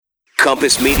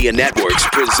Compass Media Networks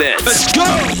presents. Let's go!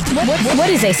 What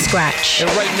is a scratch? And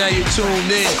right now you're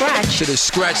tuned in Scratch. to the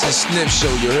Scratch and Sniff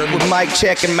Show, you heard me? With Mike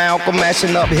Check and Malcolm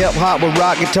mashing up hip-hop with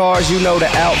rock guitars, you know the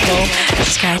outcome.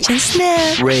 Scratch and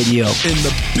Sniff Radio. In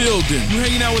the building. You're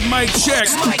hanging out with Mike Check.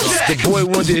 The boy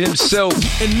Wonder himself.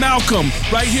 And Malcolm,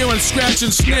 right here on Scratch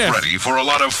and Sniff. Get ready for a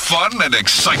lot of fun and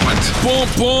excitement. Boom,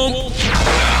 boom.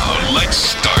 Now, let's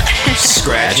start.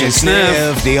 Scratch and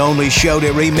Sniff, the only show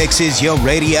that remixes your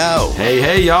radio.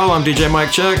 Hey, y'all, I'm DJ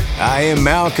Mike Check. I am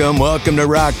Malcolm. Welcome to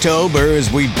Rocktober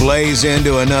as we blaze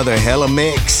into another hella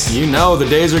mix. You know, the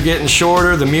days are getting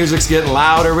shorter, the music's getting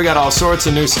louder. We got all sorts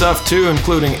of new stuff, too,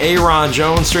 including Aaron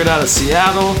Jones, straight out of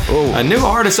Seattle. Ooh. A new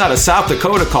artist out of South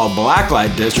Dakota called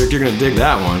Blacklight District. You're going to dig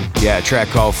that one. Yeah, a track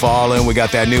called Fallen. We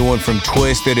got that new one from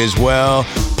Twisted as well.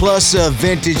 Plus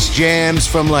vintage jams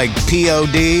from like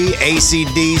POD,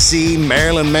 AC/DC,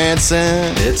 Marilyn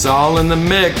Manson. It's all in the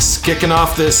mix. Kicking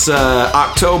off this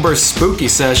October spooky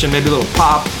session. Maybe a little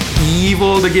pop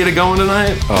evil to get it going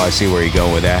tonight. Oh, I see where you're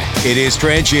going with that. It is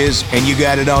Trenches, and you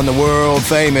got it on the world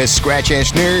famous Scratch and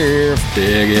Sniff.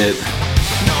 Dig it.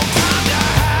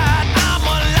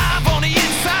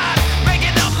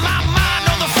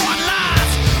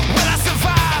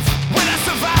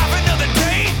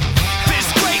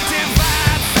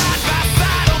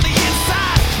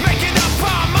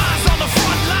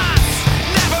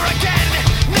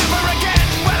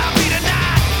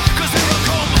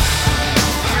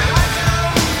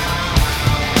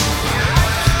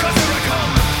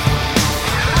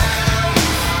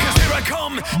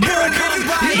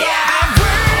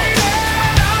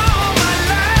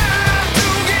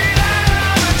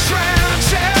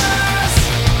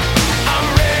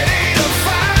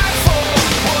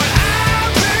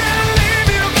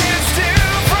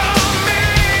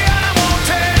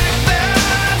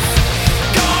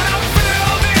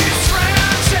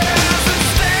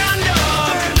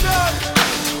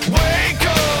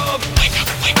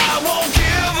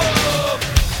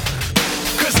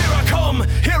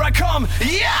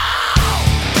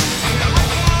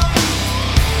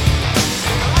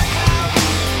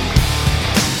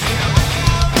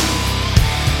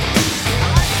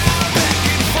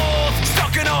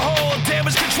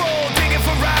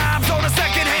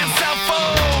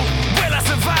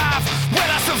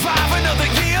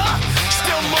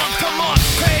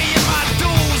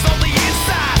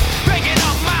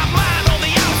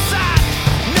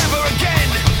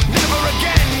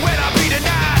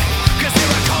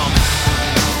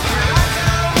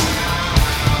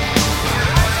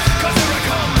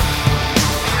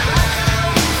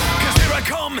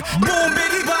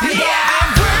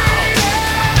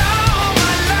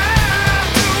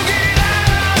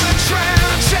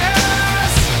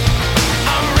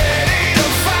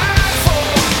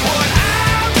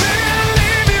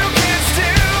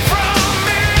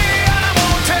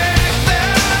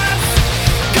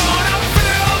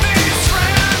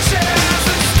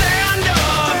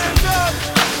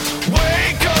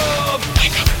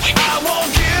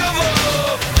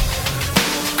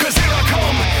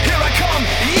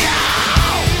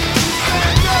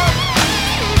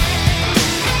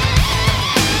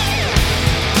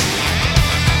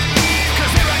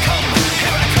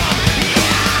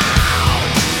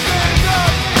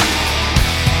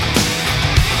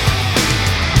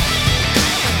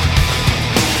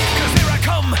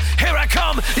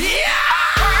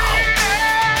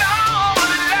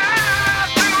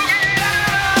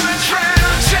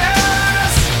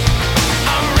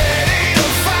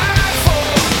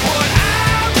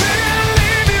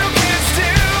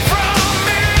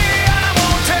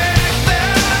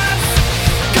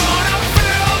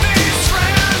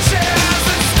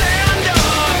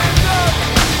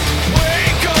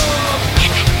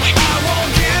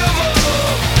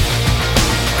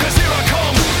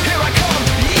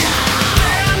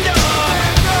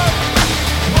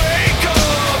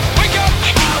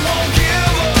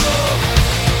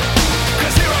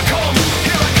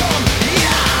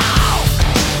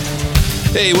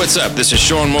 Hey, what's up? This is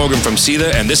Sean Morgan from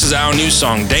Seether, and this is our new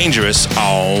song, Dangerous,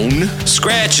 on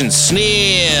Scratch and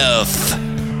Sniff.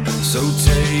 So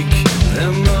take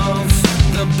them off,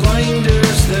 the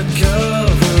blinders that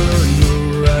cover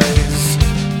your eyes.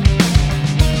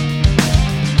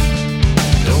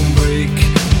 Don't break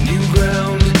new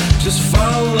ground, just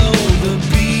follow the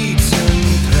beaten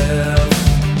path.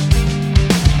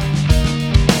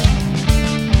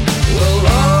 Well,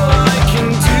 all I can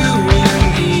do in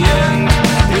the end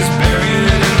is bury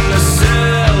it in the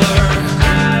cellar,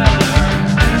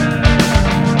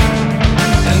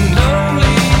 and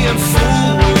only a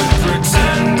fool would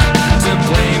pretend to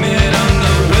blame it on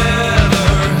the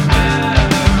weather.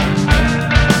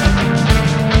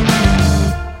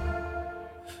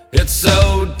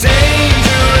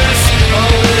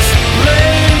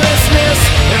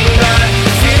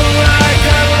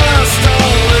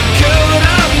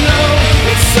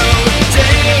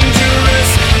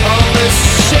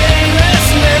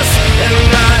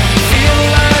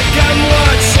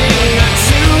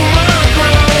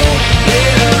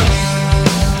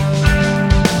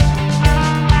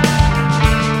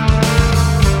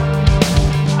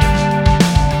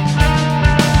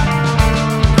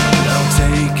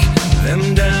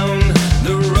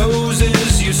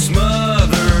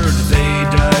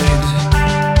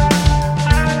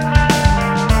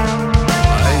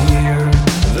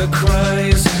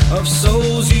 numbers of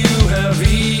souls you have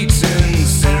eaten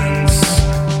since.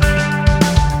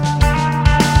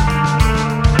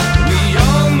 We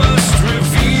all must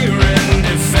revere and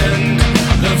defend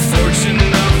the fortune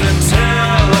of the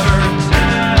teller.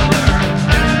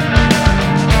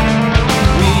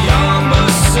 We all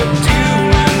must subdue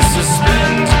and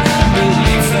suspend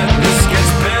belief that this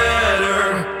gets better.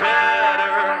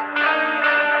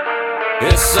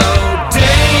 It's so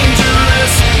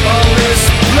dangerous, all this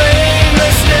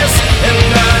blamelessness, and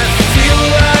I feel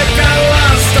like I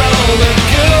lost all the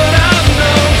good I've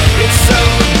known. It's so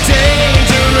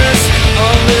dangerous,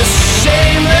 all this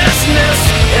shamelessness,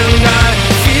 and I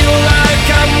feel like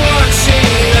I'm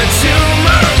watching a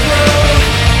tumor grow.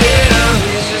 Yeah.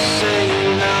 Please just say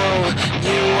you know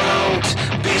you won't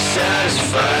be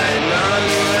satisfied, not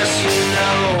unless you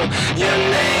know your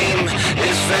name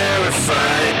is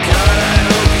verified. God, I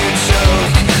hope you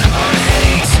choke on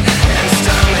hate and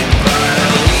stomach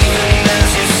bile, even as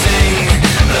you sing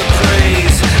the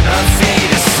praise of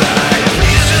feticide.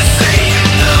 Please just say you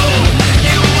know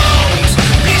you won't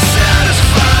be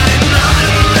satisfied, not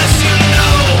unless you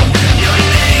know your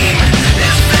name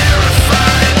is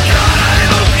verified. God, I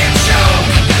hope you choke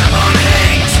on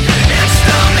hate and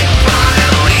stomach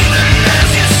bile, even as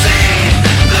you sing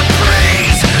the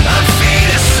praise of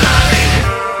feticide.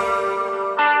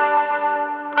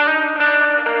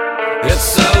 It's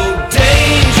so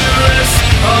dangerous,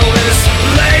 all this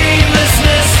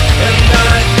blamelessness, and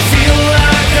I feel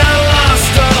like I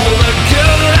lost all the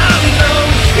good I've known.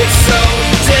 It's so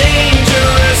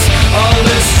dangerous, all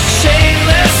this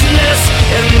shamelessness,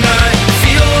 and I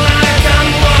feel like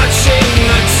I'm watching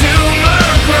a tumor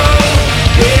grow.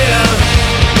 Yeah.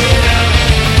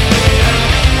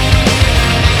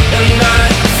 And I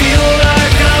feel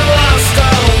like I lost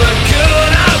all the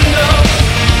good I've known.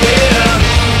 Yeah.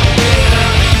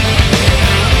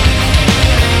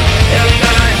 And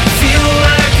I feel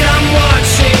like I'm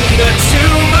watching the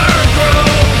tumor grow.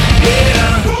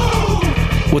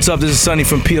 Yeah. What's up? This is Sonny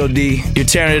from POD. You're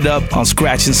tearing it up on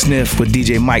Scratch and Sniff with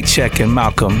DJ Mike Check and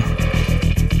Malcolm.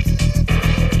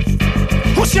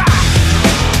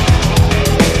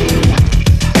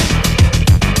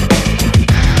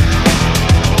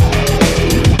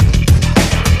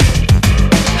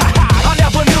 I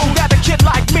never knew that a kid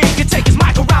like me could take his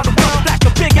mic around the world, black a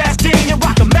big ass ding and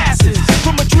rock the masses.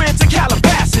 From Madrid to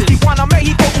Calabasas, Tijuana,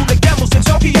 Mexico, the demos in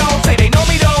Tokyo. Say they know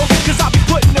me though, cause I be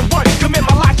putting in work, commit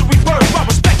my life to rebirth. Well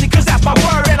respected cause that's my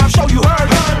word, and I'm sure you heard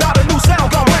about a new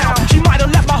sound go round. She might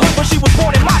have left my hood, but she was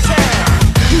born in my town.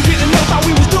 You didn't know how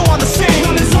we was doing on the scene.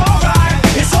 Well, it's alright.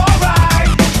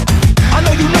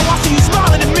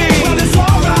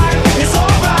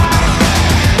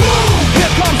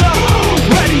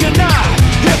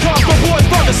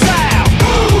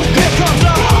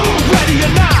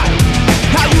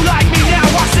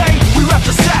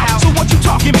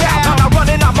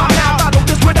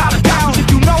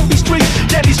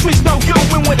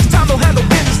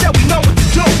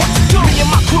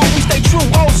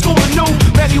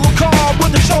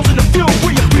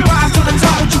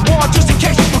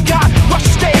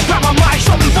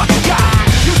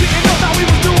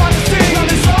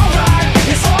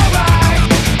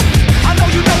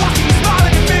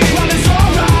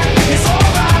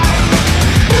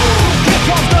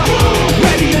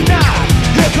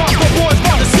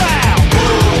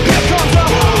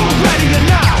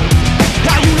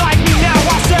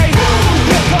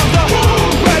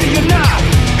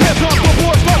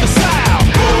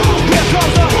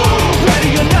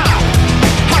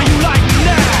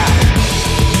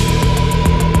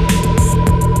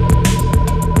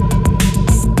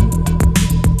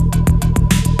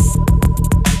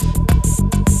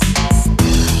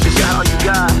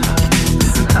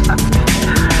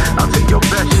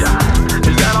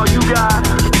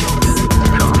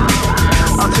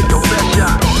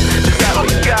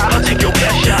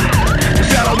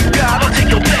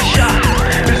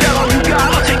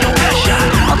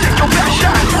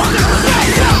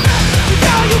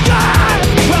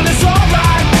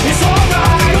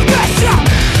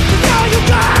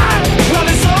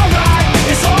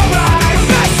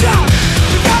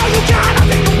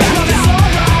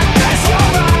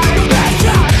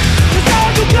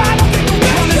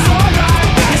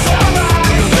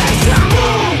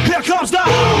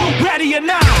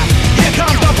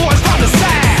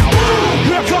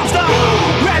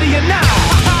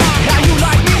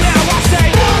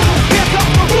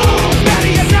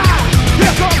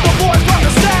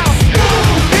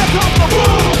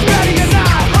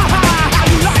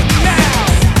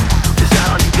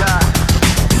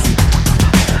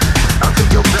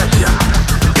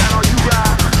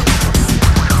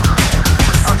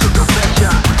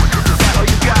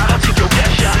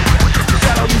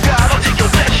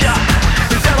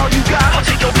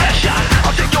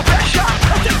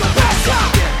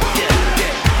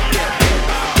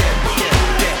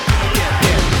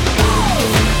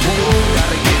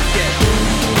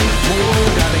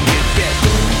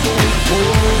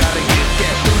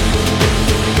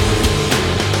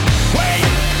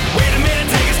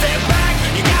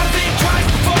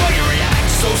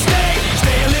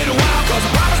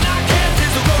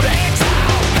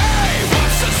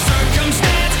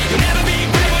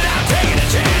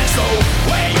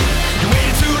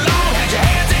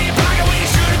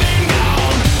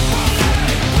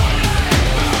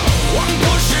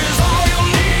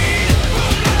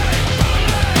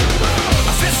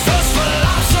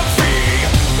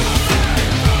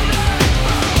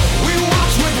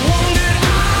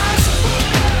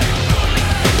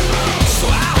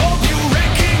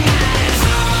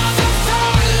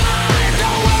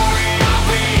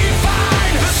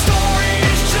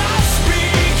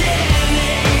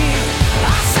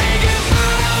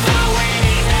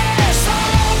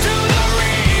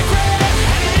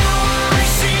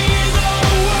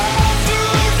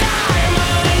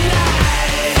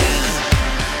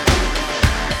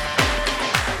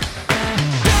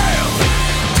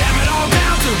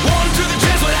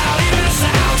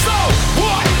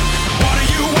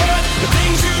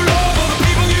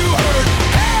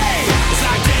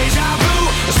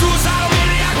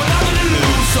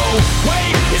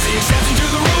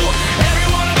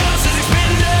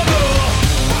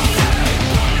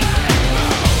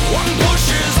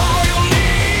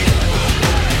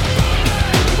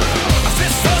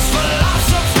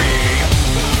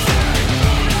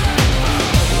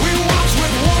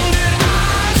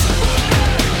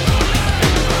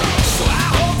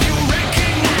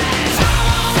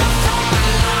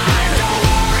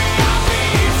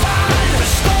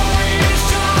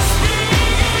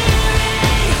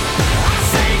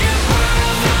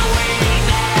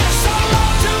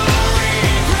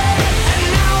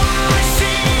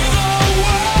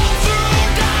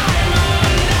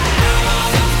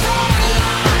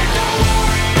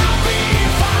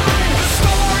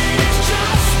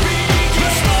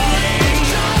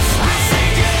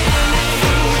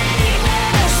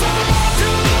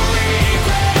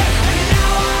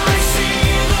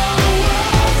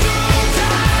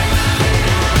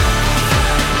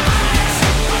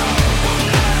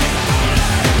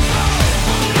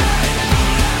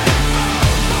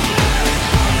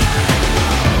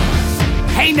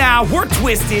 Now we're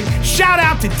twisted. Shout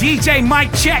out to DJ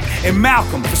Mike Check and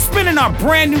Malcolm for spinning our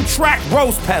brand new track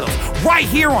Rose Petals right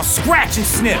here on Scratch and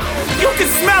Sniff. You can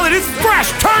smell it, it's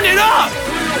fresh, turn it up!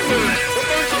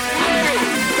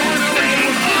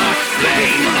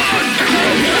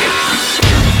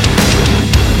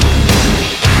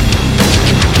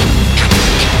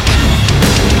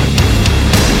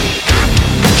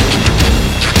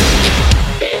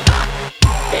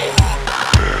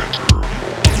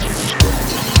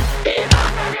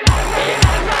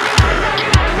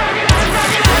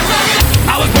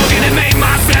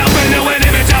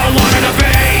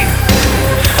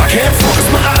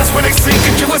 When they sink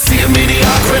into a sea of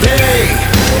mediocrity,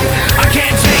 I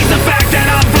can't change the fact that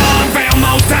I'm wrong. Fail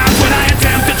most times when I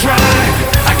attempt to try.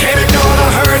 I can't ignore the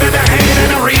hurt and the hate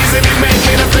and the reason they make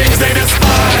me the things they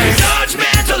despise.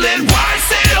 Judgmental and why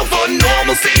settle for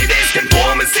normalcy? This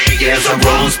conformity is a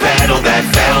rose petal that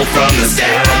fell from the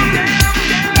stem.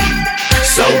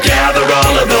 So gather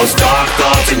all of those dark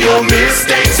thoughts and your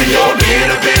mistakes and your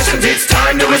inhibitions. It's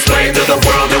time to explain to the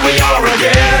world who we are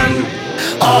again.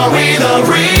 Are we the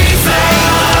reason?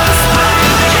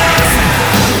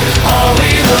 Are we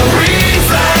the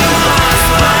reason?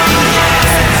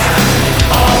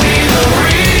 Are we the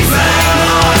reason?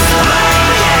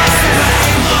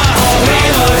 Are we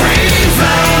the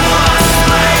reason?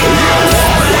 You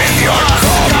walk with your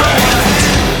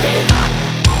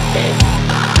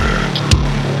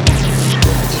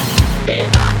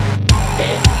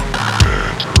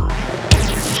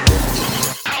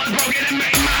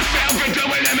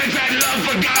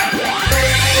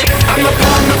I'm the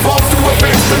pawn that falls to a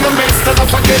fist in the midst of the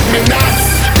forget-me-nots.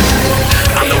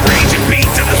 I'm the raging beat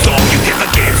to the soul you give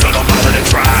again, so don't bother to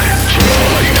try.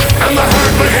 I'm the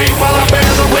hurt but hate while I bear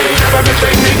the weight of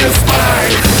everything they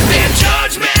despise. They're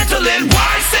judgmental and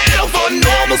why settle for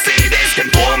normalcy? This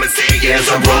conformity is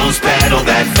a rose petal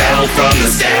that fell from the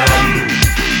stem.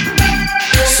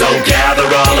 So gather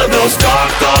all of those dark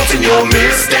thoughts and your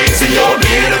mistakes and your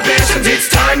inhibitions.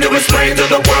 It's time to explain to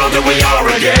the world who we are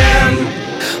again.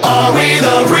 Are we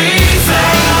the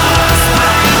reason?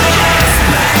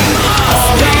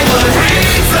 Are we the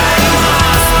reason?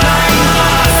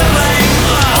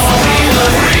 Are we the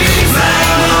reason?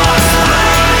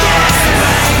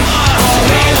 Are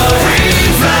we the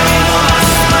reason?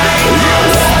 You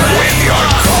walk with your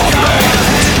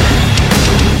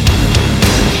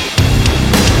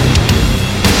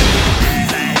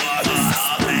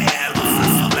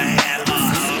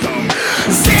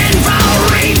Sinful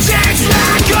rejects,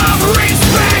 lack of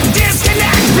respect,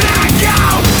 disconnect,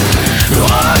 blackout,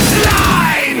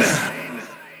 offline.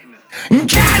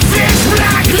 Catfish,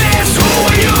 blacklist, who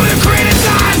are you to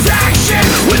criticize action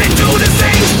when they do the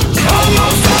things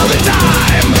almost all the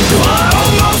time?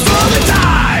 Almost all the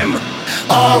time.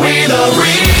 Are we the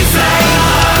reason?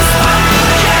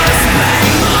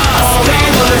 Are we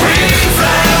the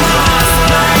reason?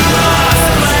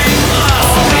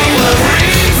 Are we the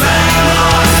reason?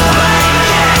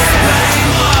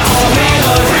 Are we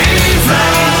the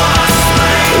reason?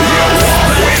 You walk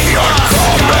with your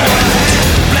comrade.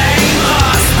 Blame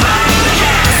us,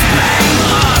 yes, blame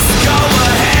us. Go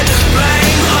ahead,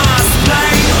 blame us,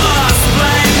 blame us,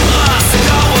 blame us.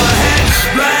 Go ahead,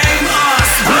 blame us,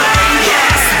 blame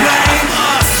yes, blame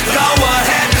us. Go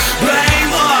ahead,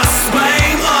 blame us,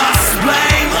 blame us,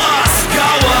 blame us. Go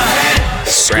ahead.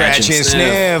 Scratch and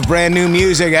Sniff, brand new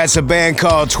music. That's a band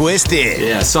called Twisted.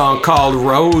 Yeah, a song called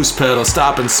Rose Petal.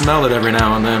 Stop and smell it every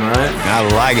now and then, right? I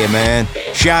like it, man.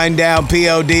 Shine Down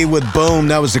POD with Boom.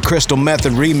 That was the Crystal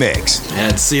Method remix.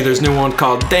 And see, there's a new one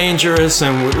called Dangerous,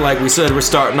 and like we said, we're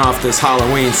starting off this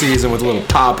Halloween season with a little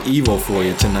pop evil for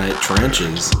you tonight,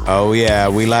 Trenches. Oh yeah,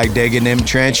 we like digging them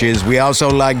trenches. We also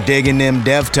like digging them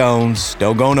Deftones.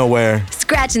 Don't go nowhere.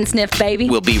 Scratch and Sniff, baby.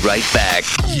 We'll be right back.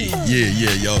 Yeah,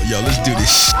 yo, let's do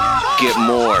this. Get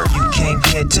more You can't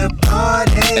get to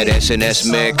party at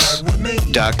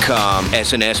snsmix.com.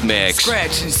 SNS Mix.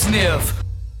 Scratch and Sniff.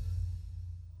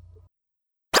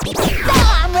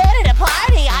 I'm ready to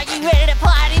party. Are you ready to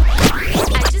party?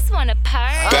 I just want to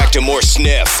party. Back to more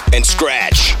Sniff and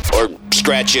Scratch. Or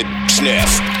Scratch it,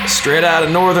 Sniff. Straight out of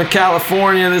Northern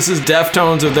California, this is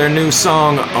Deftones with their new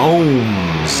song,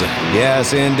 Ohms.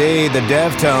 Yes, indeed, the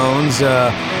Deftones.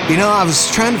 I was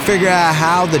trying to figure out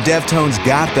how the Deftones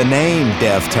got the name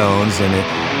Deftones, and it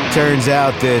turns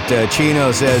out that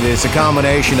Chino said it's a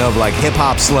combination of like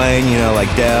hip-hop slang,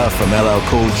 like Def from LL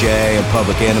Cool J and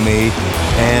Public Enemy,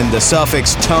 and the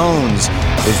suffix tones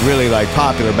was really like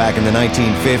popular back in the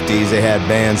 1950s. They had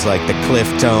bands like the Cliff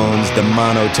Tones, the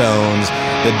Monotones,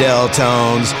 the Del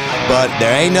Tones, but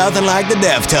there ain't nothing like the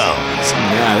Deftones.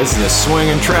 Yeah, this is a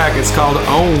swinging track. It's called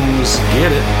Ohms.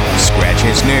 Get it? Scratch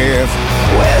and sniff.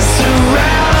 We're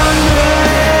surrounded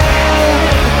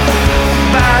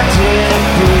by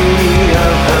debris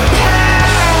of the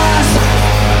past,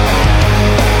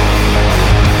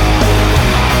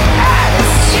 and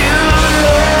it's too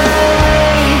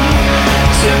late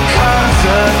to cause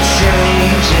a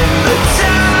change in the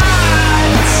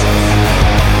tides.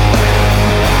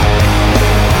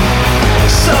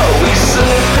 So we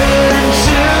slip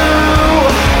into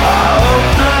a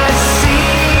hopeless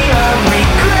sea of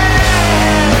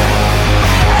regret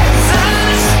as I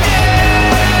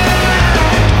stare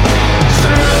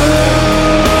through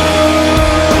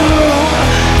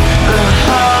the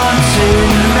haunted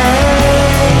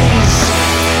maze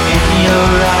in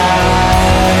your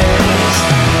eyes,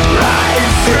 right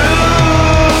through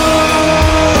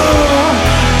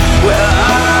where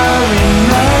I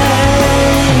remain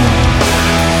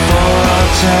for all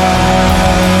time.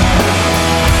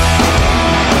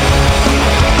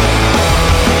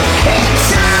 And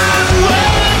time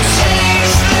will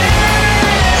change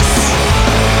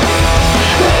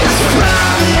this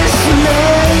promise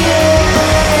made.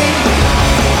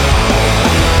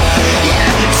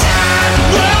 Yeah, time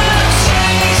will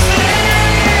change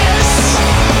this.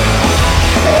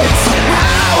 It's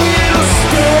how it'll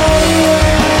stay.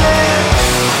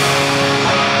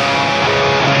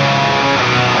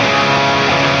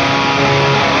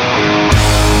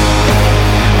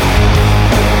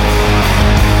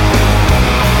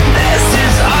 This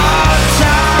is our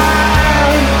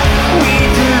time. We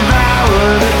devour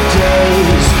the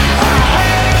days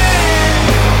ahead.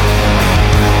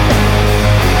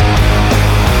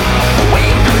 We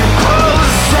grew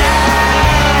possessed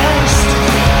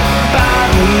by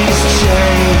these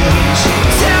changing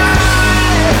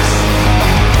times.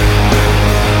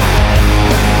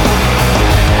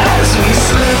 As we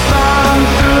slip on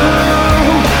through,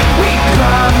 we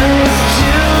promise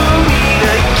to meet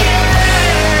again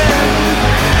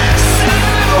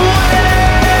somewhere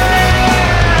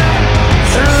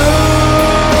through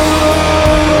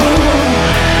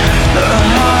the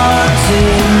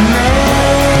haunted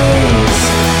maze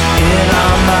in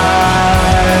our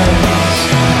minds,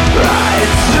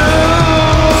 right through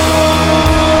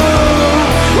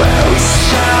where we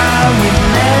shall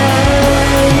remain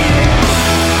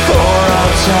for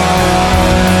all time.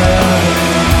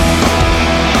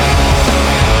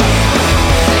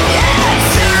 Yeah,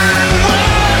 time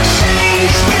will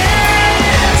change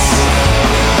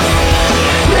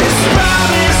this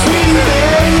promise we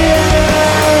made.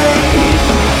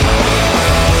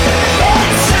 Yeah,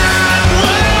 time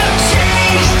will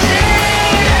change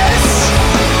this.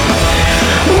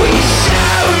 We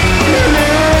shall remain.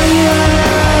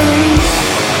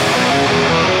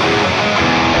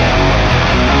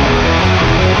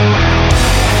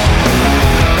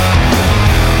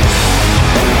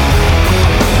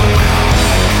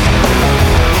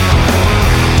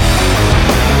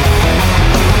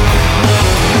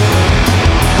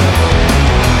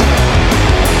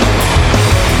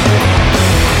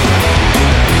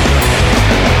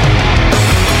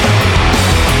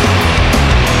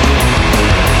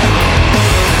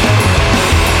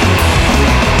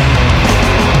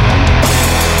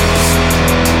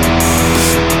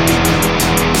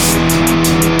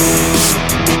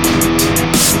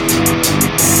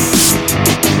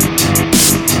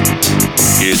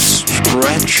 It's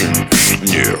Scratch and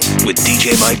Sniff with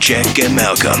DJ Mike Check and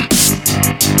Malcolm.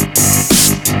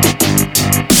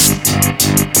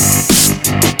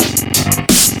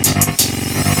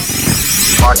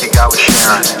 Marky got with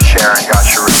Sharon, Sharon got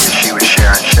Sharia. She was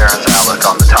sharing Sharon's outlook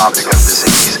on the topic of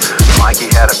disease.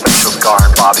 Mikey had a facial scar and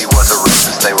Bobby was a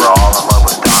racist. They were all in love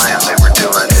with dying, they were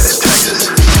doing it in Texas.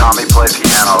 Tommy played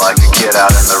piano like a kid out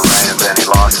in the rain. Then he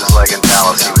lost his leg in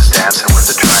Dallas, he was dancing with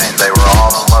the train. They were all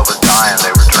in love with dying,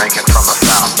 they were drinking from a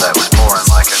fountain that was pouring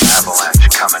like an avalanche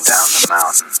coming down the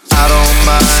mountain. I don't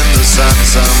mind the sun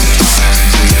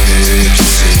sometimes, the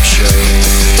edges it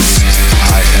shows.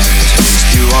 I can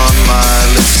taste you on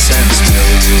my lips and smell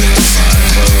you in my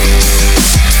clothes.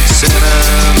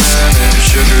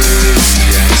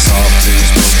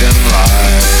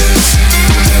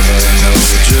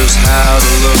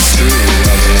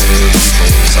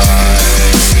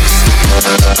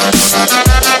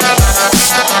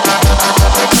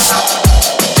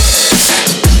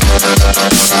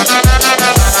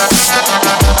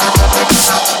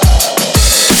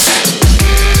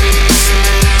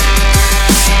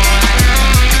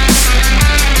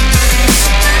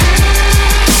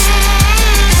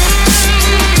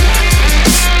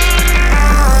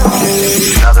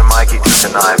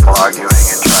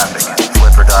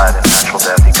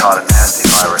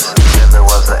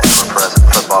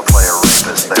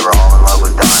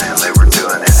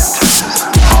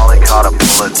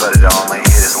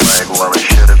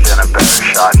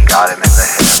 got him in the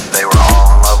hip. They were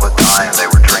all in love with dying. They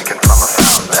were drinking from a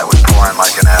fountain that was pouring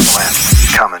like an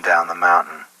avalanche coming down the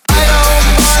mountain. I don't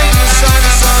mind the sun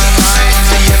sometimes,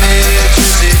 the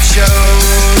images it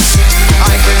shows.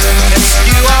 I can taste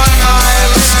you on my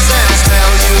lips and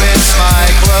smell you in my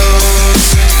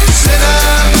clothes.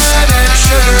 Cinnamon and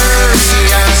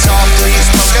sugary and softly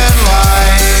spoken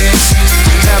lies.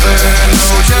 You never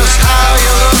know just how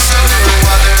you look through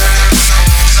other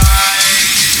people's eyes.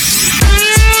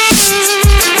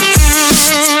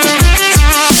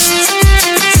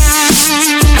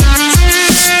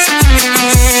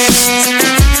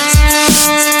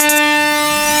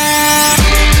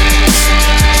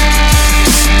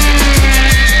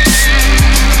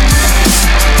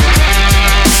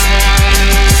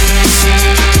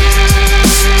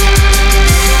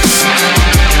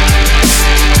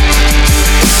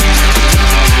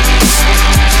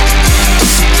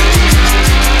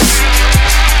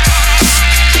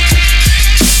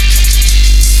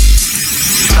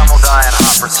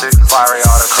 Pursuit and fiery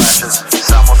auto crashes.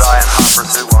 Some will die in hot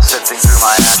pursuit while sifting through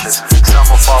my ashes. Some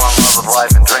will fall in love with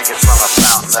life and drink it from a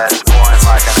fountain that is pouring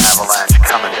like an avalanche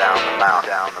coming down the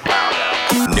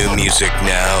mountain. New music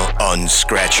now on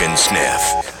Scratch and Sniff.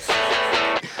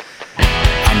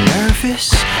 I'm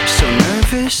nervous, so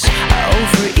nervous. I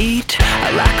overeat,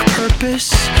 I lack purpose,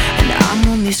 and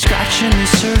I'm only scratching the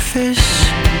surface.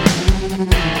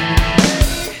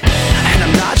 And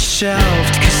I'm not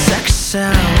shelved, cause sex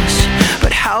sells.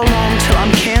 But how long till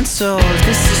I'm canceled?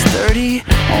 This is 30,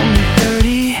 only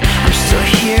 30. I'm still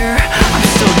here, I'm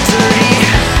still dirty.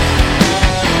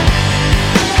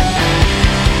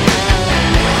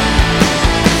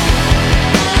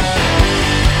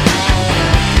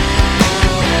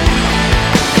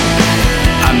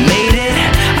 I made it,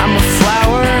 I'm a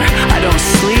flower. I don't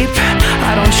sleep,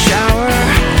 I don't shower.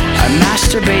 I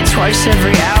masturbate twice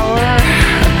every hour.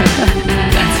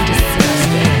 That's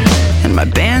disgusting. And my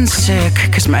band's sick,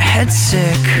 cause my head's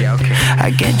sick. I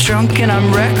get drunk and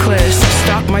I'm reckless. I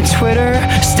stalk my Twitter,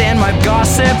 stand my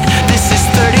gossip. This is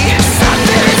 30,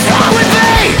 something is wrong with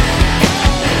me!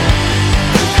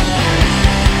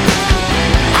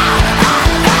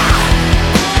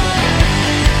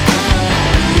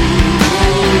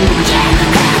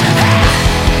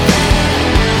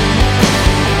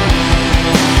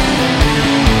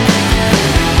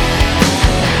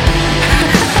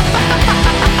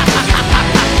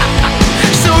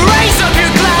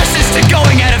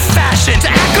 Going out of fashion to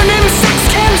acronyms, sex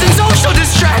scams, and social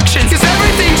distractions. Cause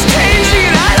everything's changing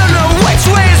and I don't know which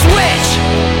way is which.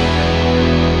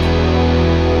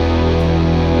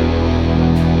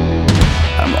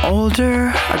 I'm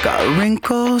older, I got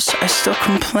wrinkles, I still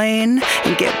complain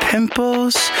and get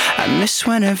pimples. I miss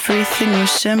when everything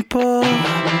was simple.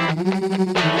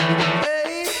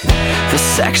 The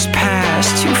sex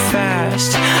passed too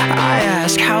fast. I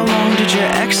ask, how long did your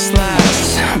ex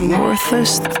last? I'm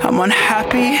worthless, I'm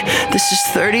unhappy. This is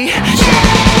 30.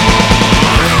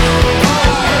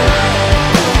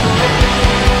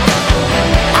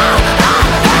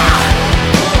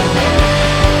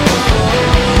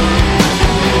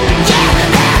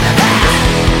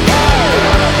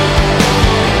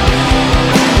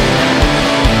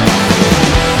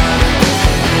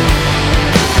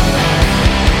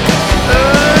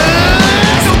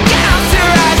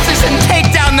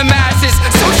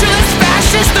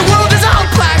 The world is all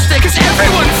plastic, cause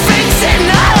everyone thinks it,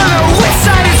 and I don't know which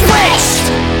side is which.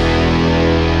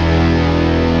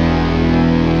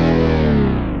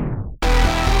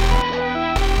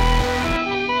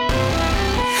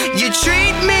 You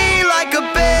treat me like a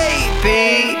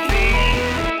baby.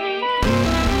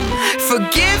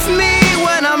 Forgive me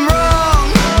when I'm wrong.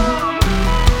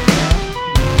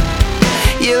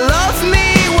 You love me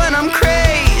when I'm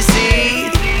crazy.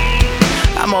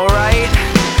 I'm alright,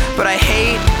 but I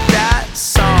hate that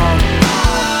song.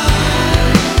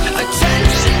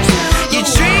 Attention. You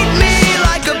treat me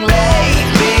like a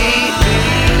baby.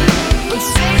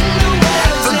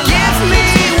 Forgive me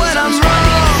when I'm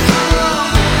wrong.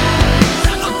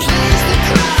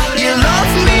 You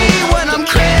love me when I'm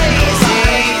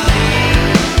crazy.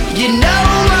 You know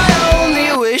my only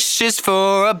wish is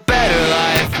for a better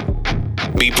life.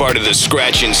 Be part of the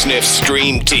Scratch and Sniff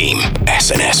stream team.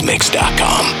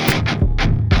 SNSMix.com.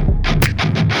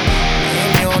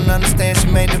 Understand, she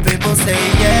made the people say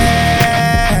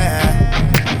yeah,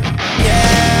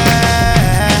 yeah,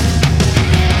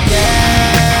 yeah,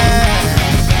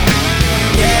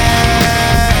 yeah,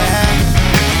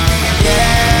 yeah,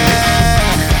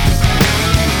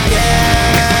 yeah.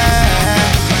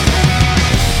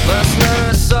 Last night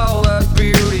I saw that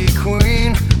beauty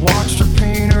queen, watched her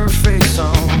paint her face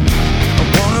on. I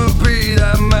wanna be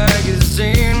that man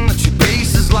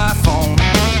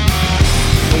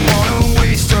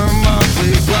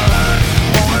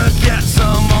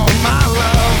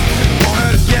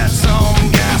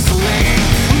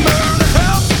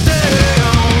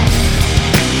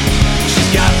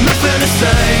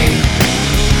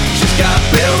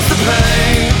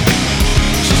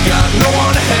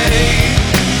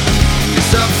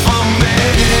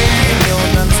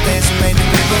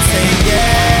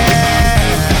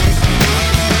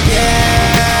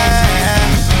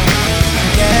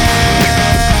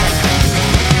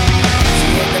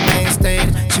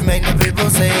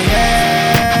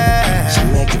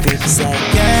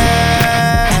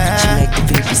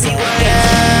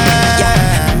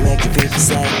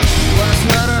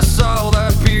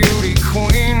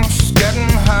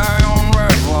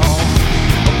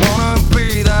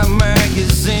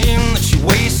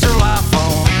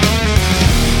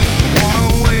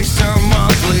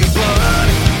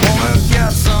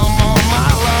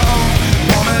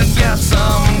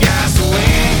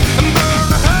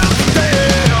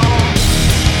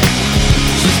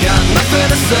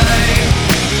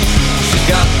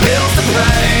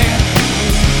pain.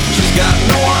 She's got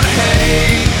no one to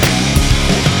hate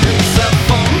except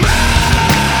for me.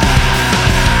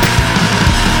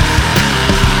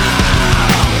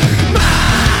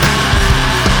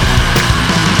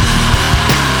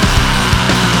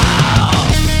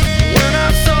 When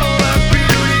I saw that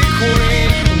beauty queen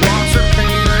watch her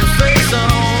paint her face on,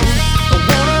 I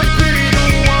wanna be the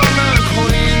one, the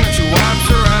queen that you wipes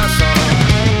her ass on.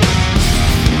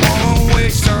 Wanna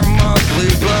waste her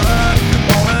monthly blood,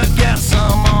 wanna get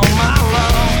some on my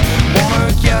love,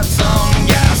 wanna get some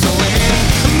gasoline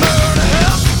and burn a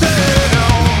hell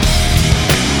down.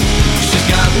 She's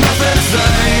got nothing to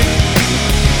say,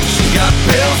 she's got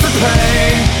bills to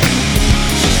pay,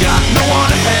 she's got no one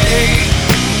to hate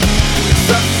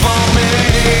except for me.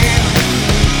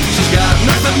 She's got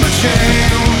nothing but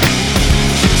shame,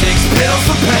 she takes pills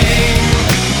for pain,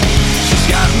 she's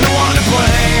got no one to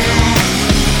blame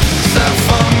except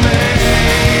for me.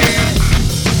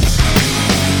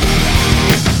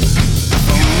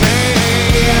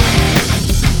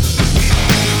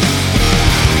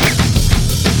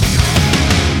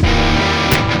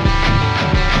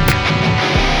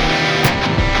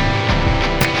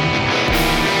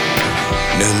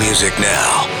 New music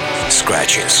now.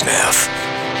 Scratch and Sniff.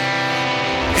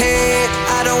 Hey,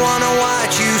 I don't wanna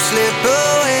watch you slip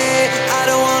away, I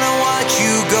don't wanna watch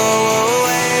you go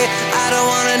away, I don't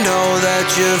wanna know that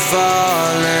you're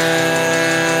falling.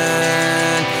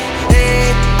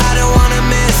 Hey, I don't wanna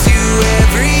miss you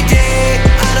every day,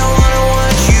 I don't wanna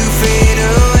watch you fade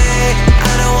away,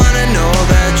 I don't wanna know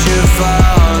that you're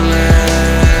falling.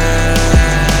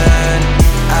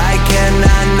 I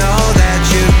cannot know that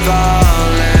you're falling.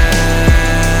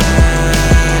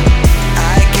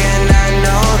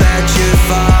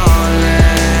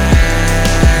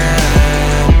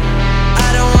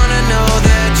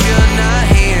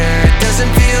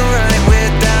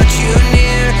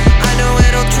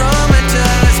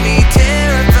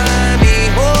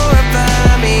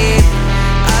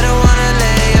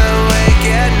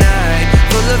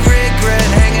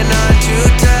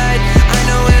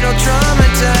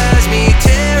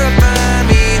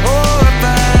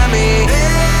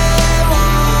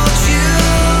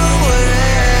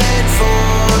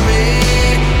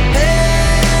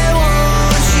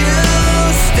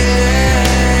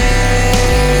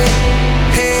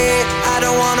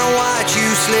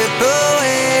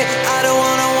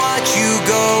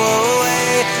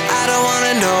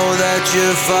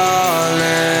 You're falling.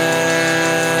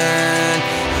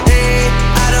 Hey,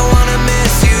 I don't wanna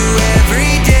miss you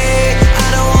every day,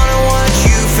 I don't wanna watch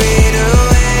you fade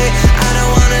away, I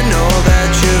don't wanna know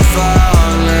that you're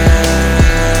falling.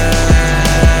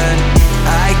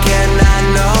 I cannot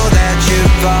know that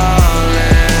you're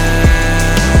falling.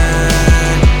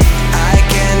 I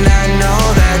cannot know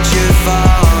that you're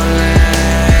falling.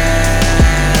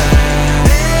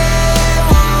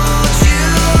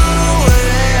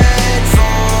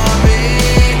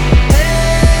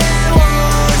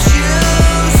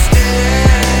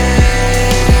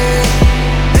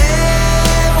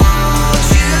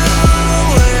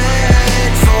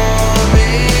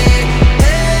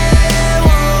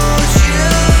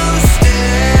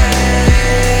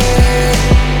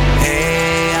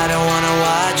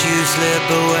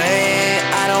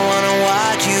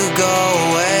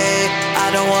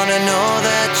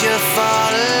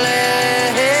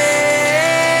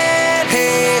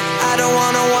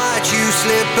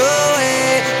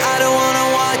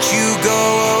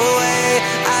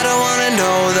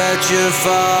 You're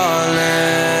falling.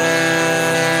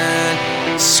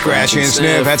 Scratch and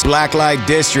Sniff, that's Blacklight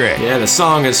District. Yeah, the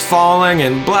song is Falling,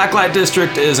 and Blacklight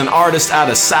District is an artist out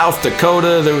of South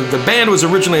Dakota. The band was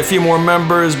originally a few more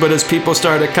members, but as people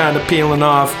started kind of peeling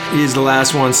off, he's the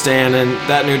last one standing.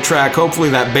 That new track, hopefully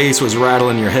that bass was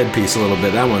rattling your headpiece a little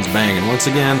bit. That one's banging. Once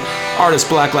again, artist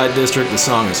Blacklight District, the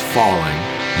song is Falling.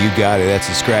 You got it, that's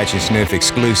a Scratch and Sniff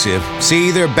exclusive. See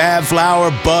either Bad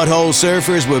Flower, Butthole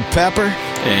Surfers with Pepper.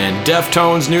 And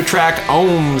Deftones' new track,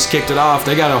 Ohms, kicked it off.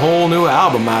 They got a whole new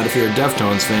album out if you're a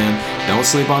Deftones fan. Don't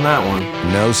sleep on that one.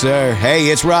 No, sir. Hey,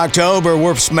 it's Rocktober.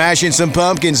 We're smashing some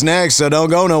pumpkins next, so don't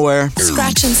go nowhere.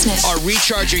 Scratch and Sniff are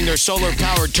recharging their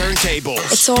solar-powered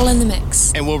turntables. It's all in the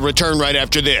mix. And we'll return right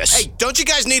after this. Hey, don't you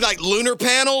guys need, like, lunar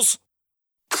panels?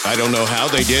 I don't know how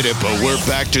they did it, but we're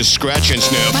back to Scratch and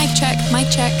Sniff. Mic check, mic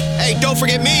check. Hey, don't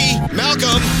forget me,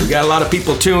 Malcolm. We got a lot of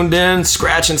people tuned in,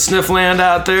 Scratch and Sniff land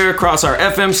out there across our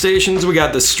FM stations. We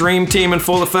got the stream team in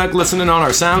full effect listening on our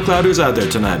SoundCloud. Who's out there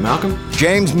tonight, Malcolm?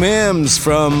 James Mims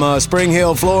from Spring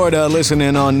Hill, Florida,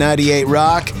 listening on 98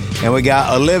 Rock. And we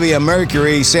got Olivia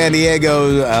Mercury, San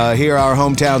Diego, here our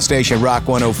hometown station, Rock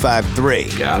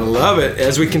 105.3. Gotta love it.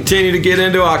 As we continue to get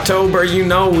into October, you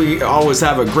know we always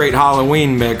have a great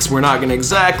Halloween mix. We're not gonna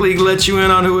exactly let you in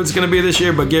on who it's gonna be this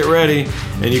year, but get ready,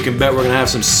 and you can bet we're gonna have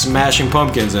some smashing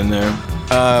pumpkins in there.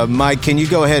 Mike, can you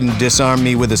go ahead and disarm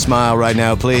me with a smile right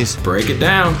now, please? Break it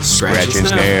down. Scratch and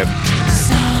snap.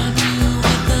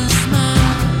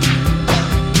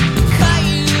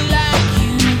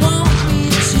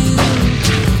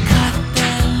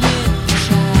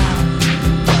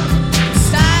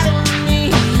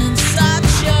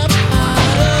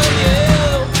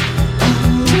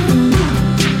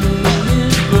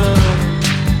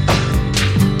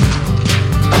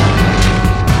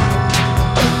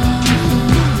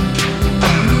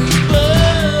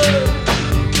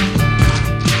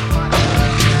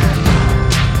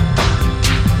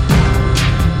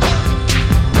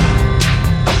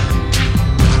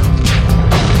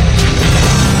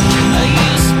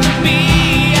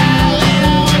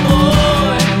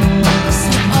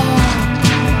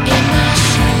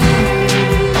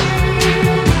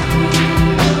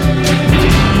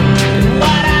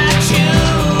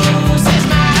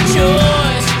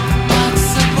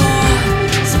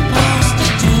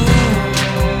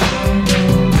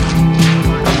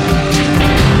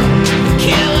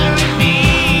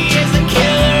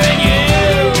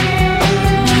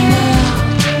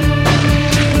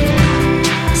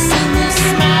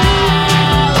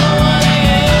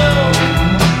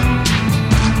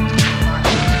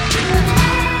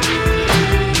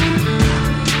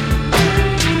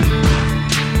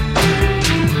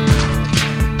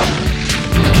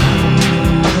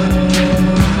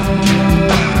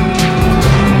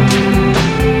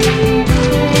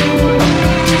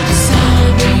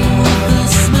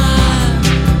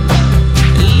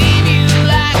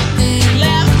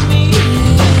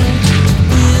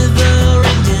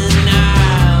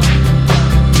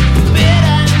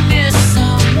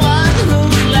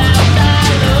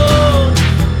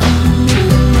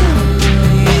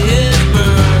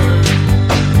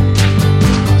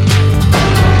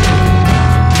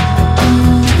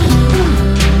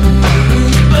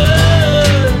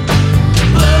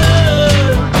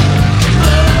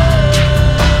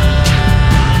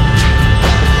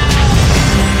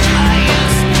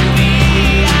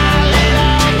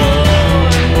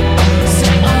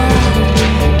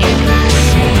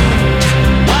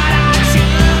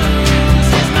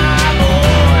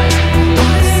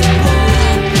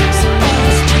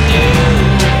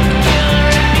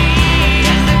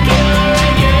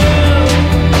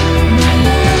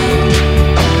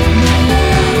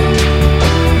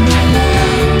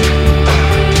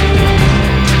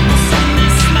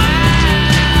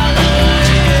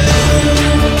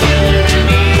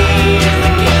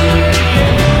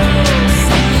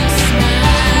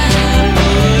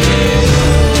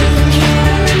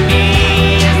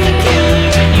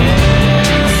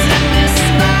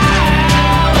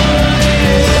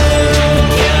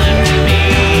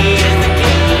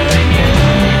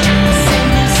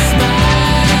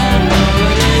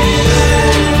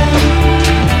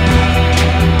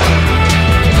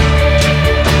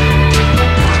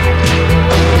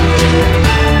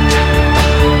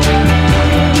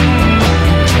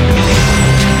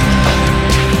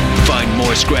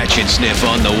 Scratch and Sniff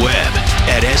on the web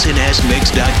at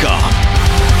snsmix.com.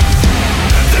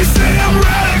 They say I'm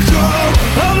radical,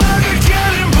 I'm like a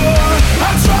cannonball.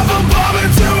 I drop a bomb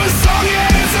into a song,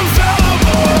 yeah, it's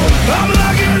infallible. I'm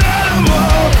like an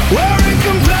animal, we're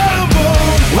incompatible.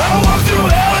 I walk through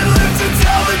hell and live to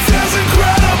tell the tale's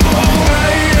incredible.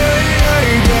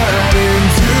 I got in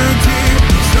too deep,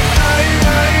 so I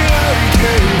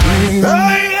can't breathe.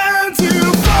 I had to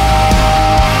fall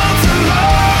to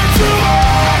learn to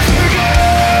walk again.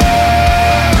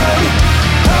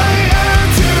 I had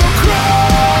to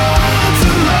crawl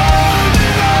to learn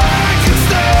that I could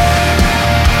stand.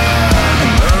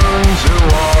 Learn to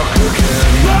walk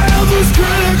again. My health was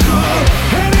critical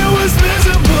and it was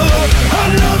miserable.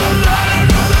 Another lie,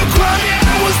 another crime, yeah,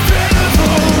 I was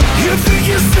pitiful. You think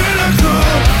you're cynical,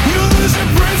 you lose your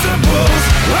principles.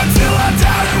 Until I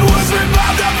died and was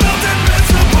revived, I felt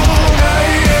invincible.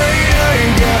 I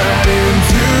got in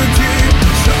too deep,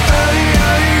 so I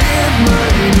hit my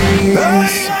knees. I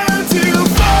had to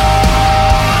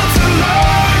fall to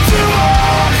learn to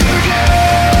walk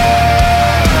again.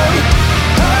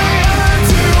 I had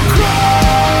to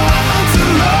crawl to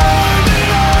learn that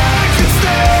I could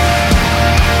stand.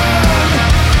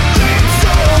 They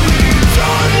told me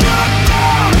don't look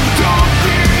down, don't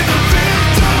be the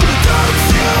victim, don't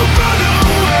you run.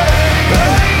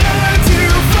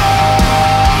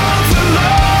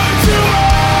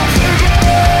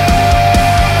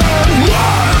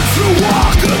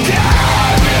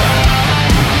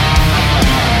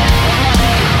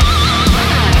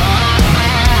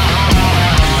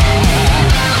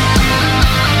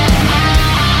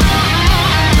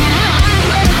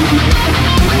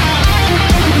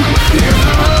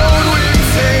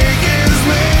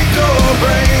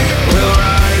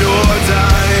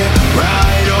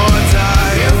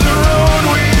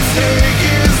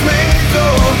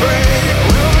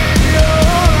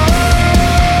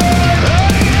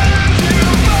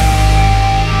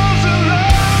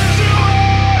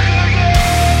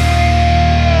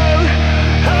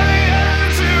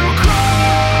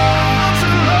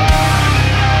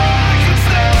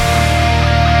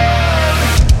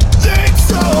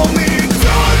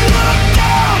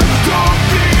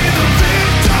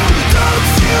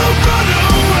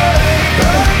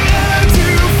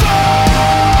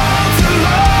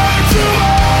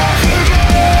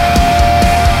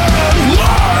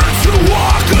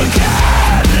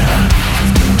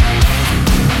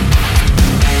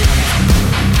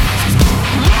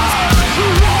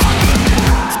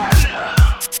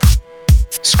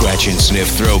 Scratch and Sniff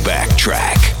throwback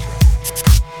track.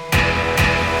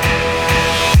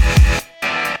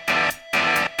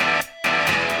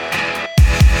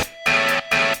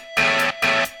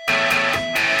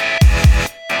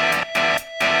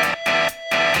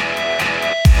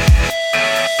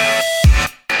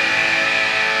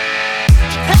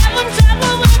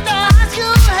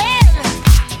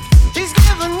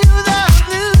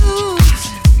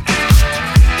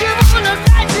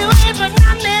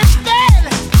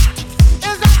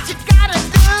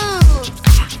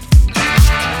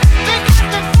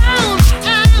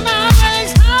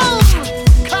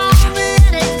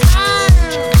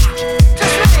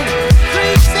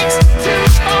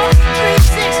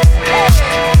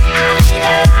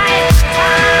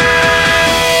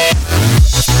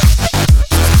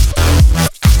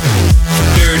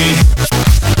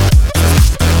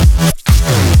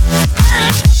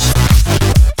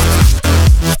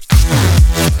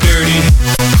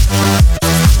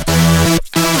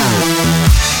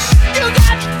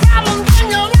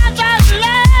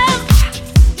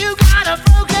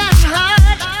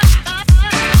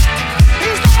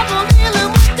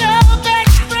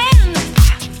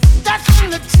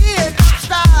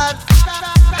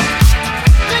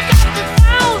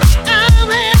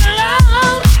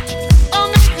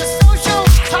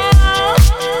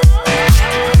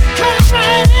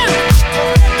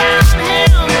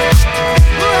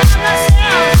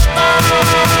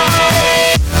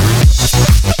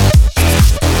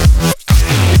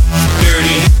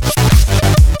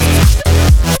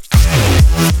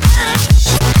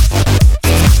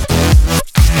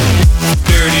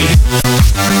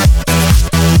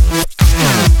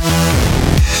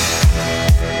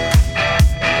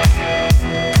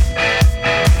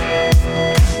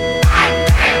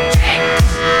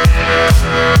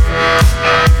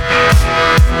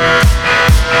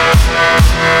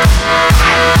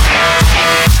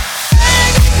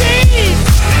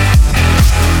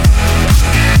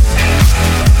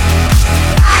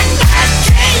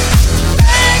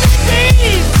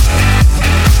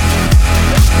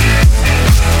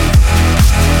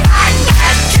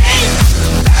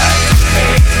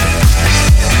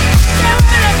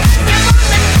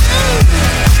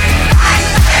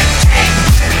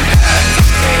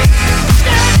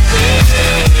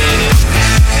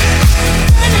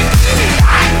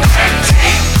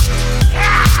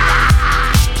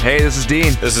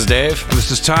 Dean. This is Dave.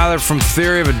 This is Tyler from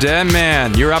Theory of a Dead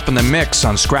Man. You're up in the mix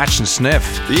on Scratch and Sniff.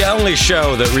 The only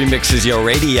show that remixes your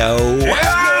radio.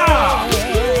 Yeah!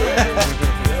 Hey!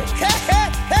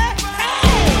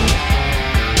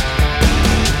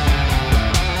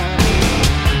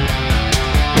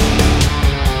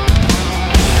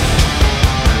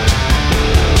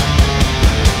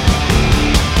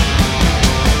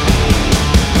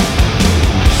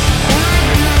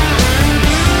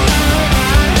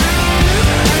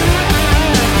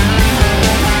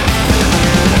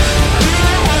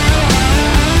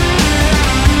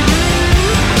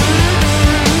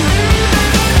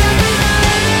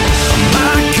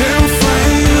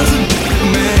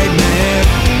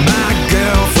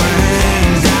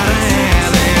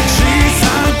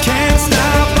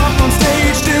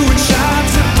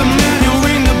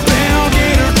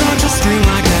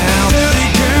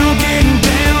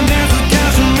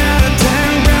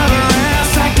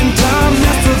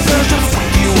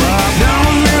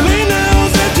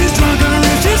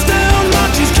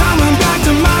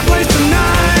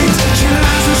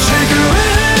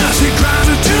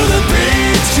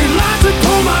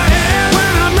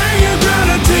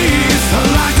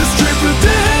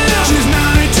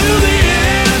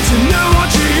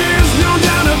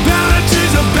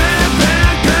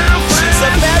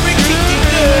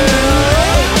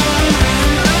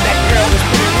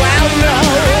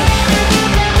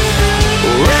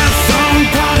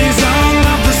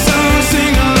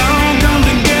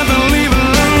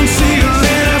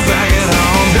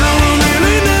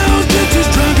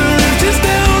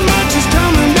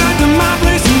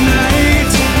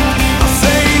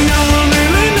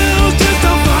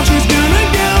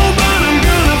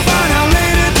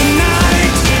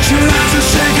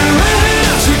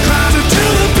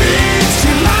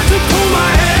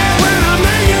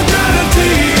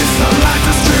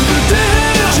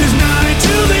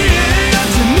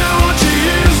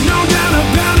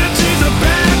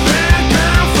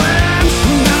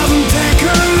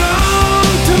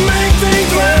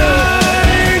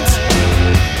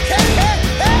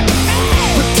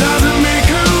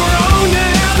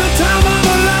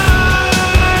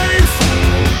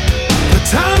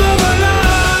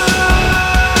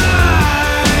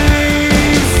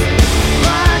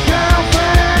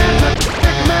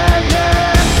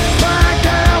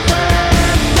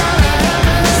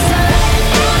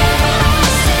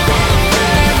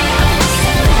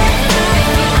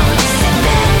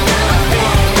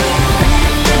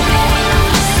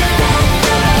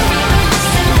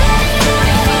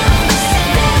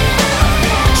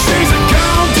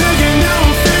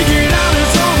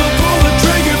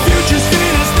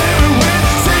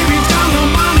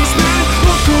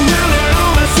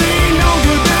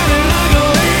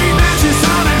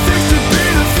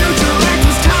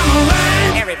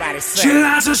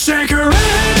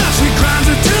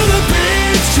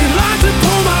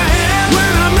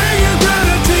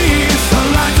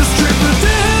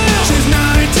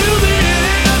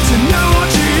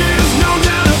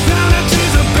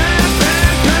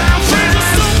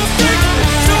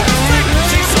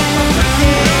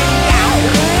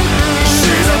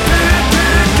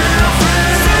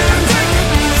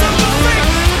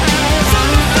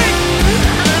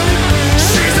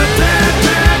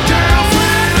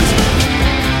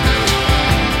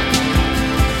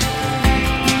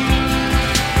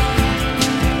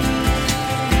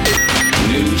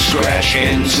 Scratch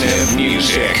and Sniff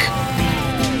music.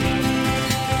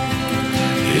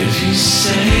 If you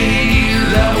say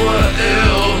that we're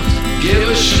ill, give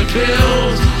us your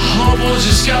pills, hope will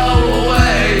just go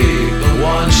away. But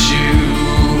once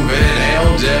you've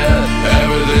inhaled death,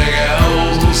 everything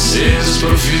else is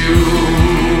perfume.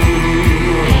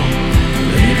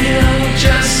 Maybe I'm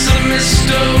just a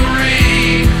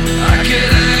mystery, I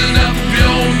could end up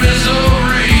your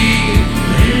misery.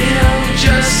 Maybe I'm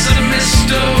just a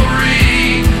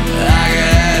mystery, I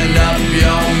could end up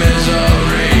your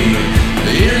misery.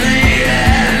 In the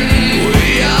end,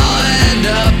 we all end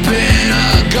up in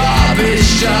a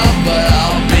garbage dump, but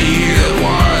I'll be the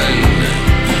one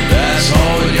that's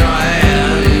holding your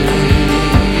hand.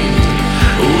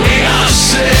 We are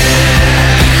sick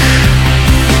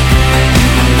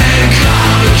and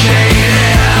complicated.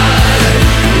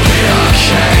 We are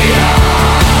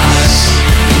chaos.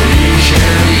 We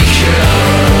can be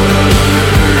cured.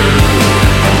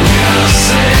 We are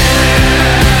sick.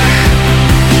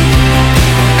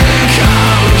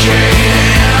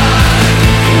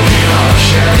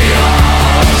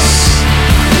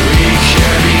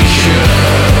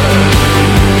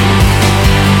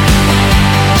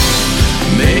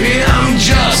 Maybe I'm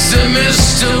just a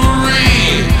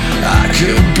mystery, I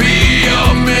could be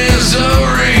your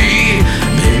misery.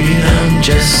 Maybe I'm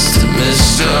just a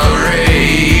mystery.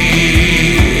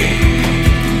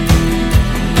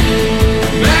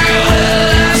 Maybe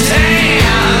let's hang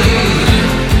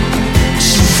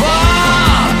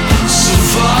so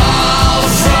far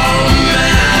from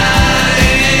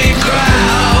any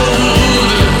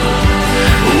crowd.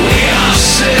 We are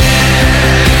sick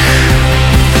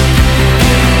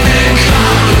and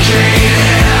complicated.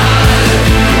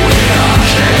 We are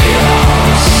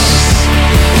chaos.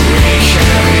 We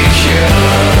can be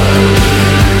cured.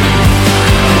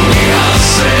 We are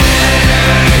sick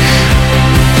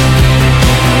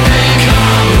and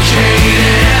complicated.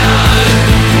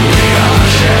 We are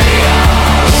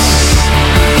chaos.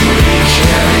 We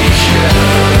can be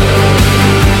cured.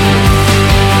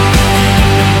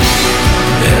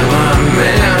 Am I a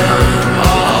man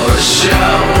of a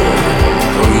show?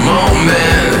 A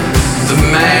moment, the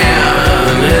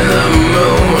man in the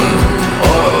moon,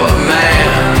 or a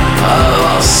man of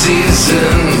all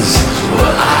seasons?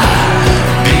 Will I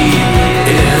be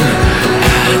in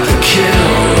at the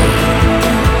kiln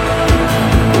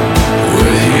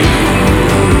with you?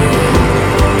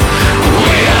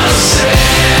 We are sick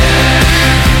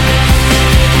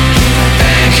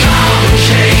and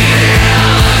complicated.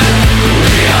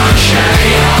 We are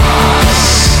chaos.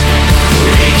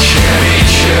 We can be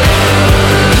cured.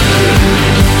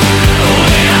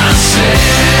 We are sick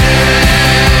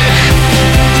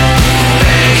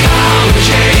and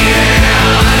complicated.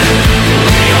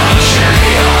 We are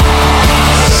chaos.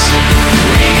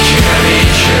 We can be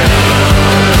cured.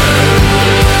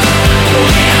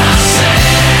 We are sick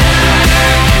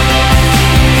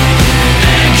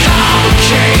and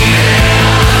complicated.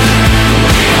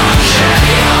 We are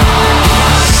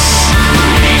chaos.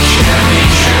 We can be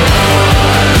cured.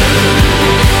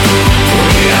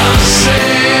 We are sick.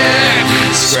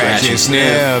 Scratch and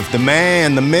Sniff, the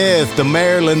man, the myth, the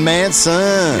Marilyn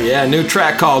Manson. Yeah, new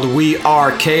track called We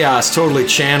Are Chaos, totally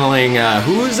channeling,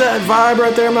 who is that vibe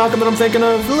right there, Malcolm, that I'm thinking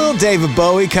of? A little David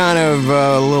Bowie, kind of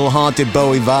a little haunted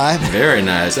Bowie vibe. Very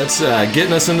nice. That's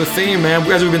getting us in the theme, man.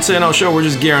 As we've been saying all show, we're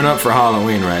just gearing up for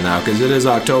Halloween right now, because it is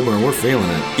October and we're feeling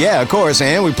it. Yeah, of course,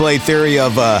 and we played Theory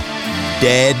of a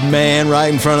Dead Man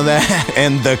right in front of that,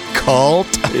 and The Cult.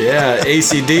 Yeah,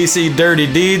 AC/DC, Dirty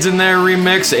Deeds in their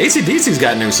remix. AC/DC's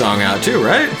got a new song out too,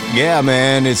 right? Yeah,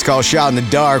 man, it's called Shot in the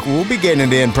Dark. We'll be getting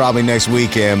it in probably next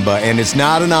weekend, and it's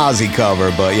not an Ozzy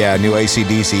cover, but yeah, new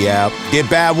AC/DC out. Get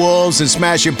Bad Wolves and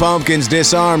Smash Your Pumpkins,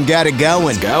 Disarm, got it going.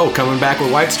 Let's go, coming back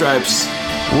with White Stripes.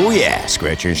 Oh yeah,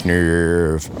 Scratch and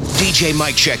Sniff. DJ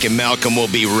Mike Check and Malcolm will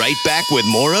be right back with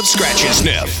more of Scratch and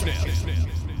Sniff.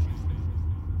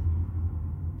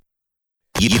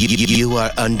 You are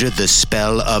under the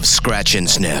spell of Scratch and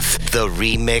Sniff. The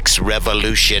remix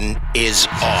revolution is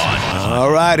on. All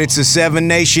right, it's the Seven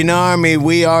Nation Army.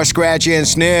 We are Scratch and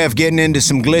Sniff, getting into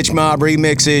some Glitch Mob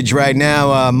remixage right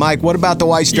now. Mike, what about the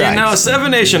White Stripes? Yeah, no, Seven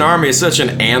Nation Army is such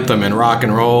an anthem in rock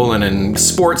and roll and in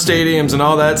sports stadiums and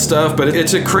all that stuff, but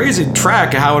it's a crazy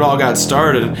track how it all got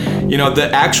started. You know,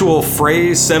 the actual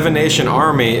phrase Seven Nation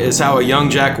Army is how a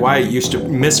young Jack White used to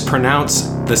mispronounce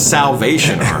the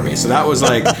Salvation Army. So that was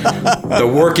like the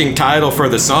working title for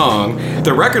the song.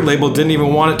 The record label didn't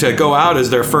even want it to go out as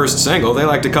their first single. They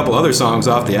liked a couple other songs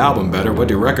off the album better. What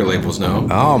do record labels know?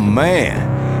 Oh,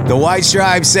 man. The White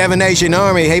Stripes, Seven Nation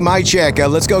Army. Hey, Mike Check,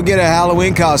 let's go get a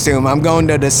Halloween costume. I'm going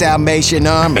to the Salvation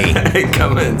Army.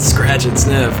 Come in, scratch and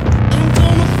sniff.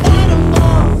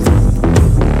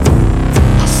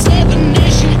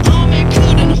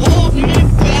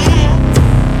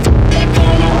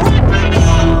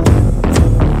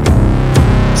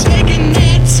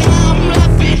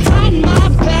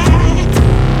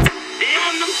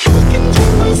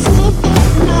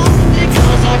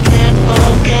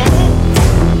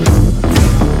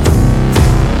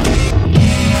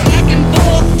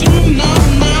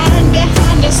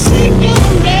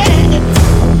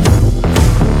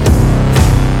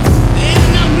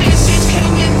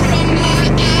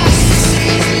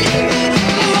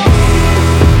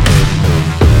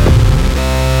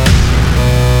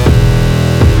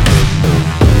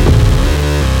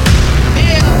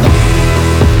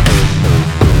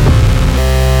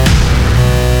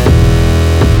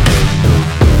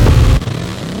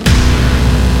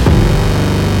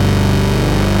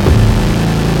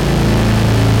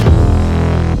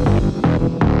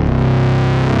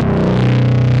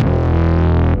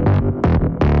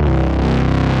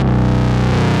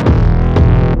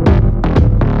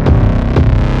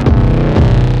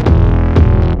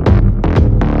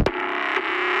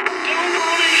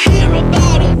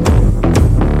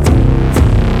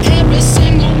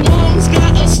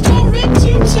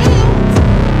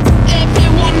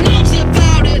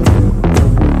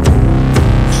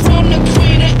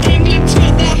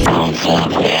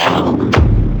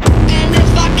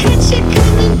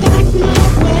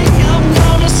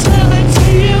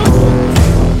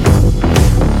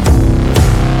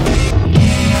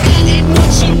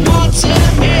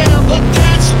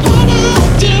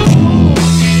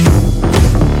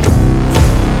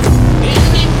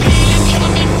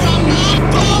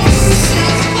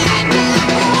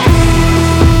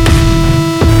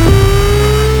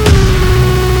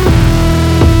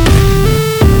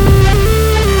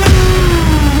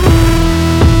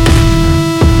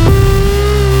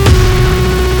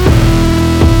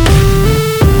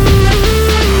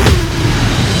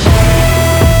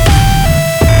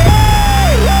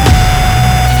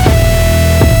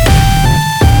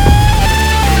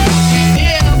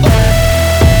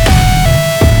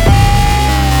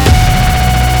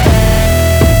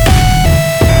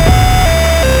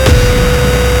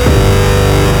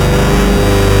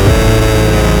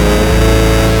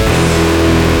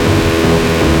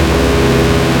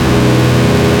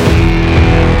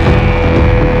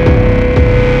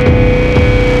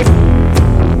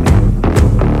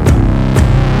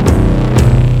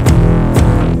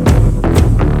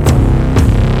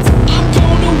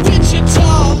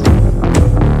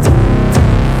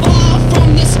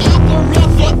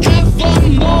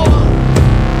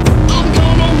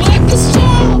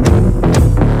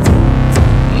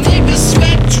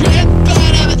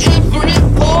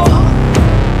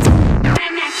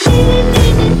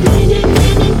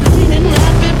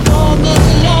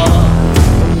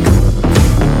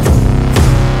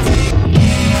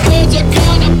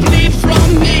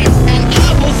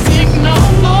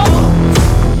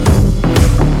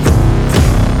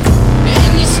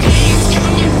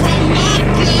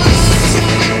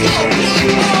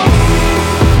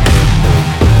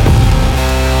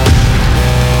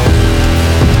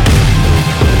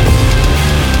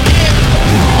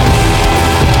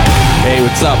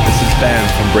 What's up? This is Ben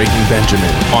from Breaking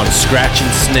Benjamin on Scratch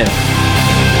and Sniff.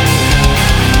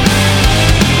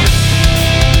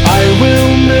 I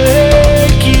will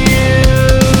make you.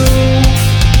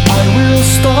 I will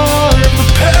starve the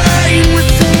pain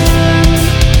within.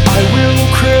 I will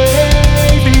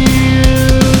crave you.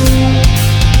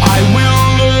 I will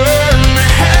learn to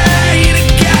hate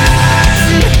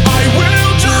again. I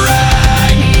will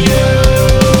drag you.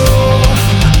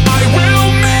 I will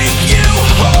make you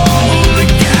whole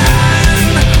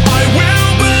again. I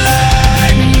will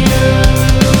blame you.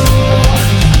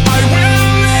 I will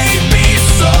lay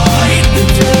beside the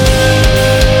dead.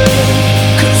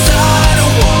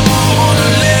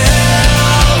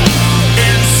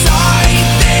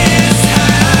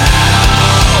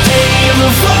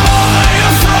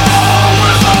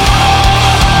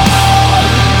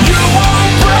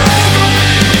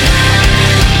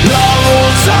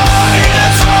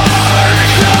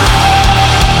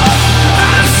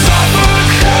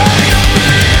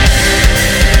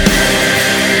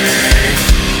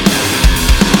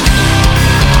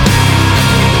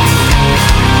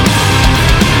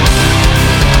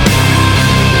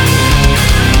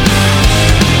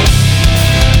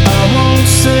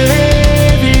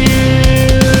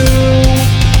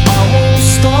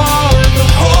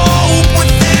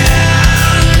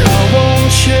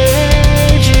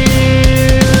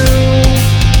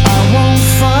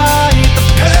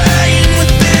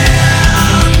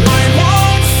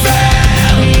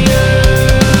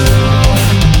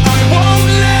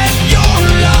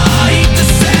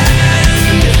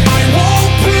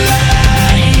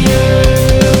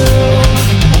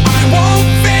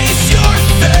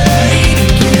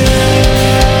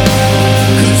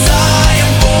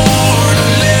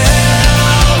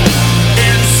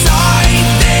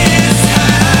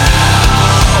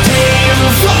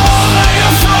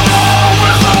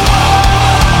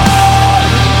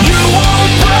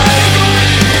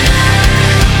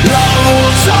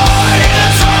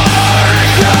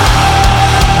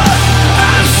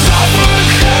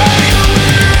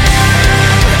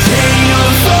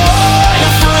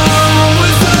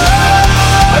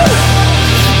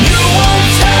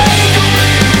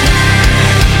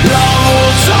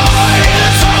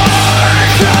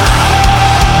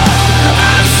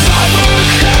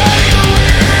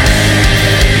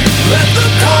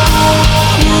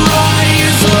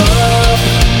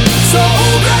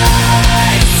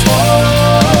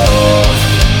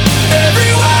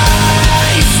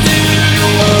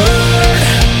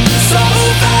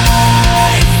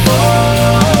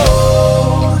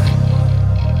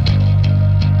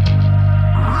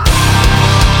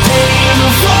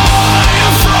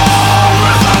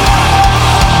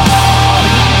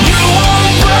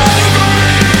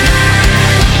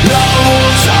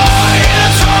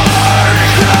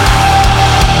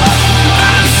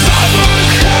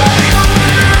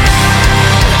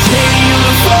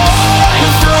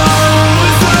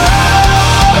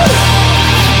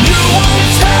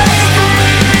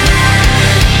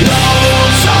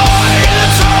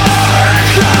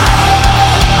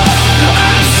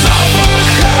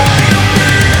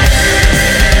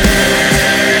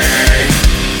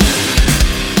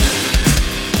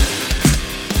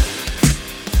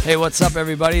 Hey, what's up,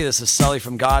 everybody? This is Sully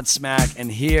from Godsmack, and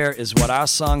here is what our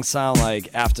songs sound like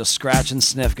after Scratch and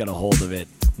Sniff got a hold of it.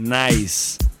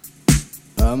 Nice.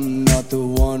 I'm not the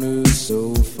one who's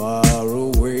so far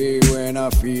away when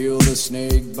I feel the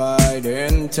snake bite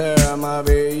and tear my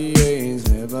veins.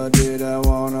 Never did I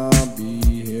wanna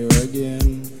be here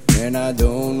again, and I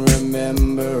don't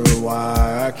remember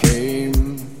why I came.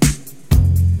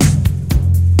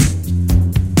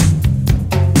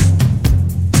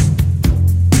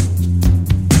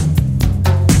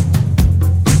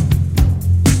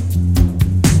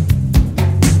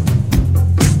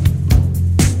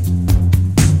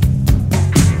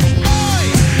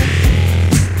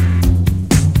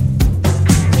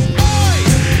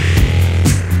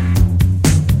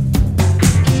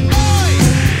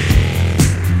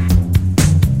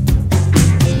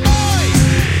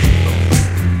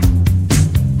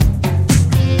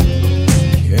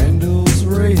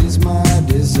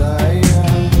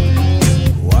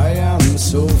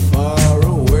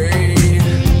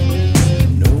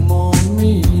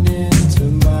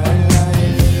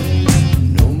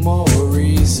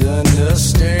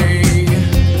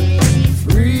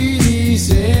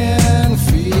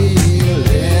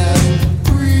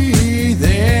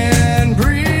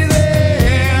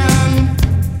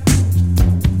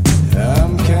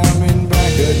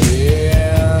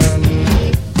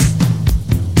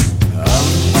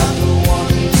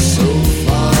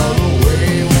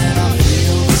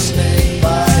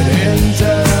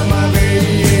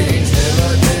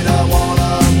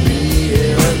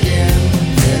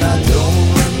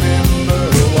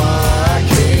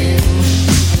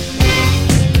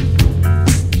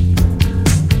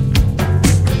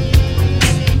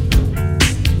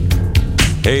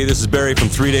 Hey, this is Barry from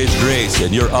 3 Days Grace,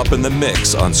 and you're up in the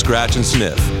mix on Scratch and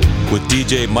Sniff with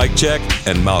DJ Mike Check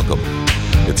and Malcolm.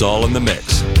 It's all in the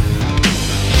mix.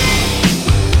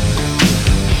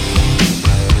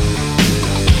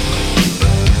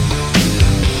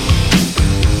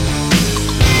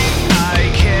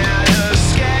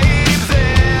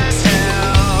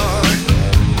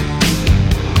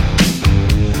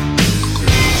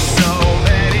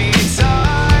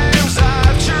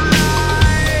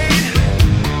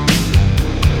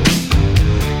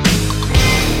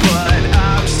 But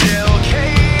I'm still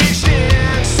caged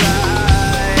inside.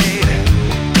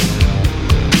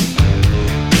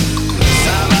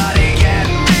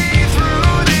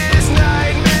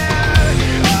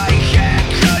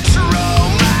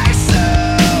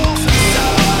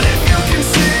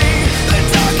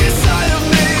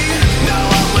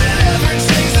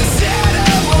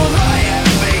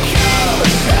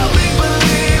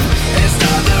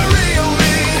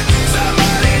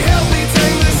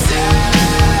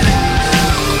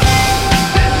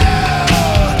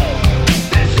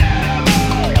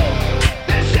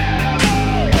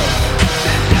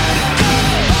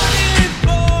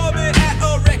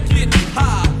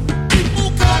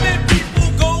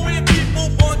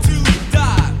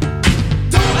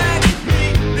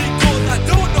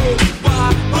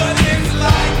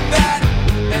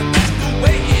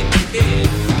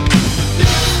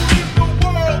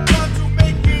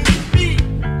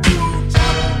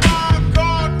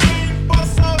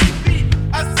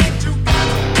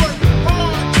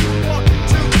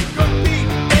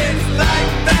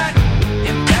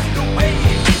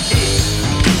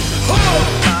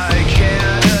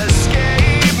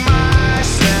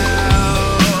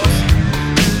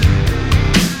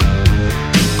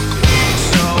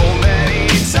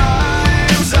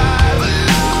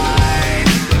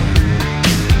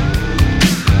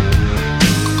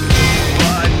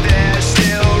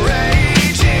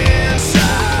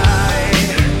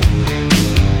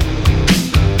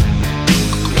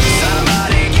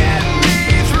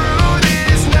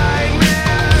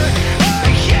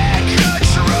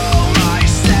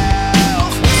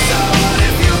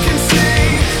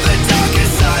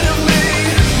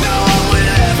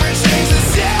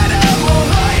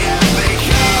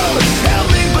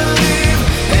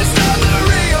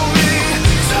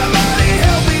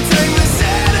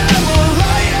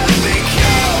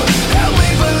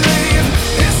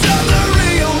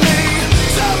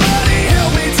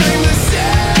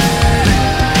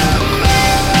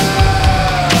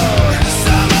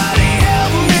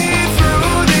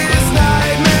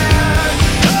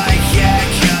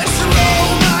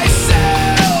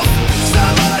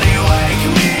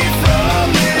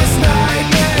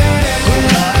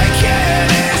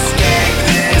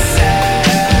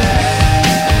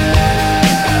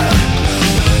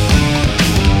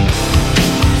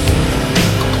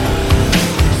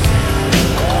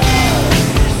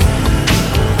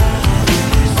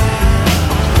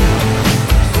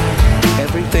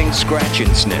 Scratch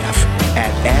and Sniff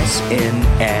at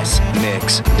snsmix.com.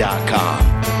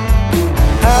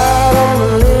 Out on a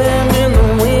limb in the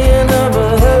wind of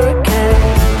a hurricane,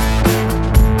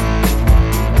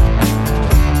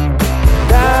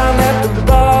 down at the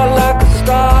bar like a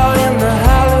star in the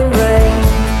howling rain.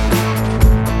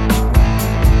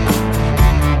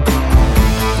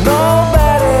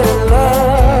 Nobody to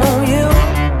love you,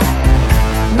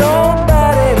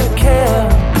 nobody to care.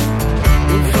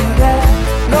 If you got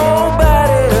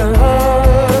nobody to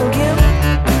hug you,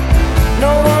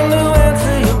 no one to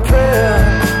answer your prayer.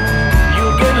 You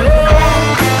get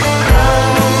lost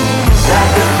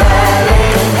like a valley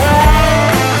high,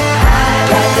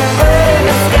 like a bird in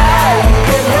the sky. You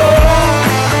get lost,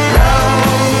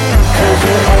 'cause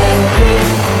you're angry.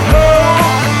 Low,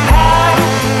 high,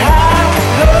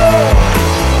 low.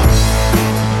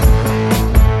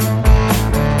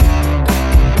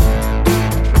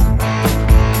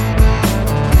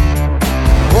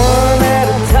 One at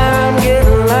a time, get in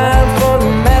line for the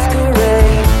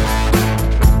masquerade.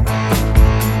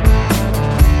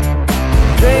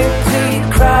 Drink till you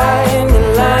cry and you're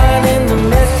lying in the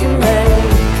mess you made.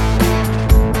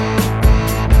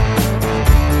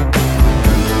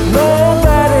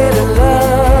 Nobody to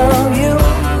love you,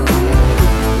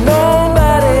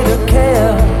 nobody to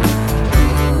care,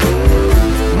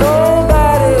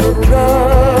 nobody to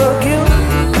drug you,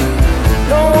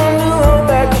 no one to hold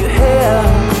back your hair.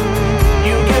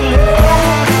 You get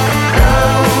lost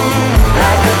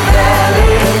like a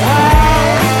valley high,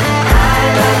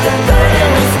 like a bird in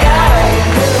the sky.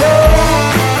 You get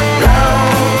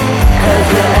lost, 'cause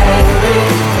you're angry.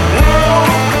 Low,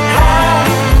 high,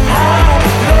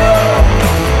 low.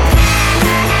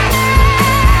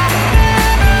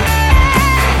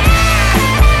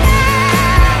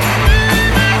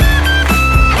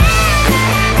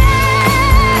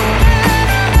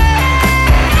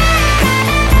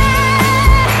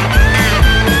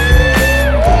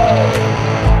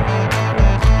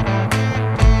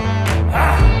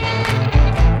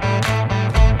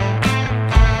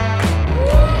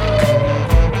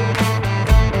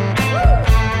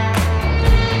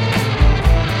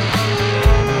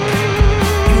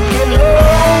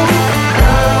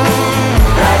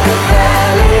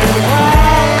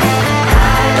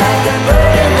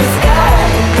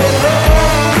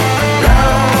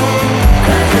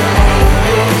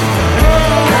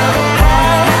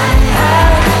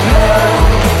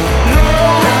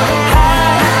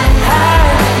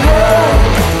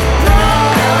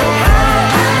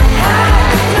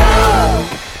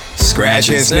 Scratch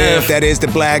and Sniff, that is the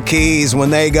Black Keys. When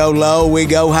they go low, we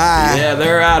go high. Yeah,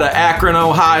 they're out of Akron,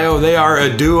 Ohio. They are a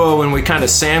duo, and we kind of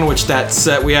sandwiched that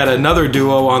set. We had another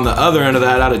duo on the other end of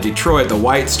that out of Detroit, the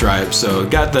White Stripes. So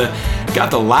got the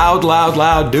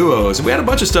loud duos. We had a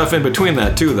bunch of stuff in between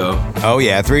that too, though. Oh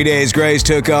yeah, 3 Days Grace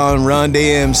took on Run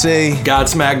DMC.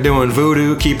 Godsmack doing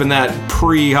Voodoo, keeping that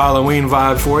pre-Halloween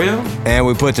vibe for you. And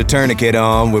we put the Tourniquet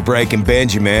on with Breaking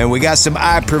Benjamin. We got some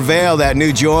I Prevail, that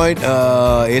new joint.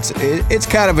 It's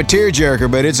kind of a tearjerker,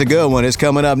 but it's a good one. It's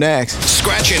coming up next.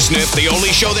 Scratch and Sniff, the only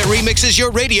show that remixes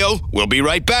your radio. We'll be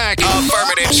right back.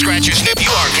 Affirmative, Scratch and Sniff,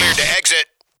 you are cleared to exit.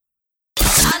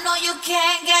 I know you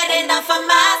can't get enough of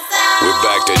my sound. We're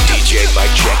back to DJ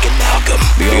Mike Check and Malcolm,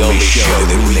 the only show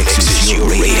that remixes your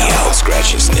radio.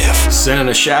 Scratch and Sniff. Sending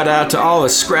a shout out to all the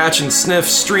Scratch and Sniff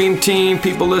stream team,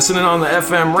 people listening on the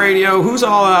FM radio. Who's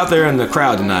all out there in the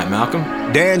crowd tonight, Malcolm?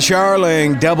 Dan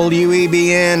Charling,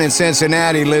 WEBN in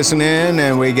Cincinnati listening,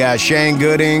 and we got Shane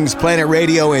Goodings, Planet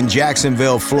Radio in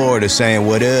Jacksonville, Florida saying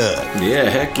what up. Yeah,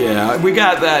 heck yeah. We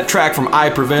got that track from I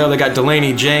Prevail. They got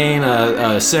Delaney Jane,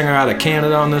 a singer out of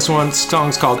Canada on this one. This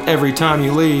song's called Every Time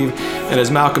You Leave, and as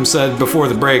Malcolm said before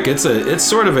the break, it's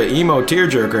sort of an emo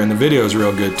tearjerker, and the video's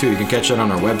real good too. You can catch that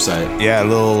on our website. Yeah, a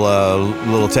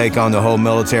little take on the whole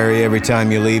military every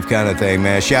time you leave kind of thing,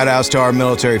 man. Shout outs to our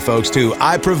military folks too.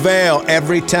 I Prevail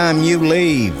every time you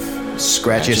leave.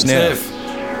 Scratch your sniff.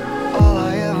 All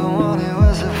I ever wanted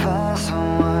was to find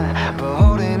someone, but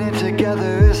holding it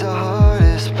together is the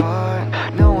hardest part.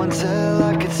 No one said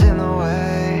like it's in the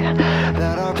way,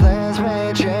 that our plans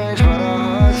may change, but our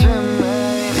hearts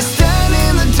remain. You stand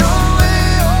in the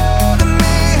doorway, holding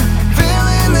me,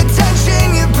 feeling the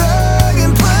tension, you plug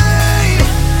and play,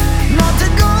 not to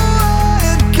go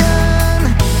away again.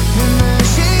 And then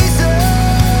she said,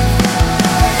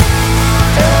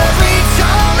 every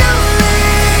time you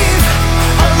leave,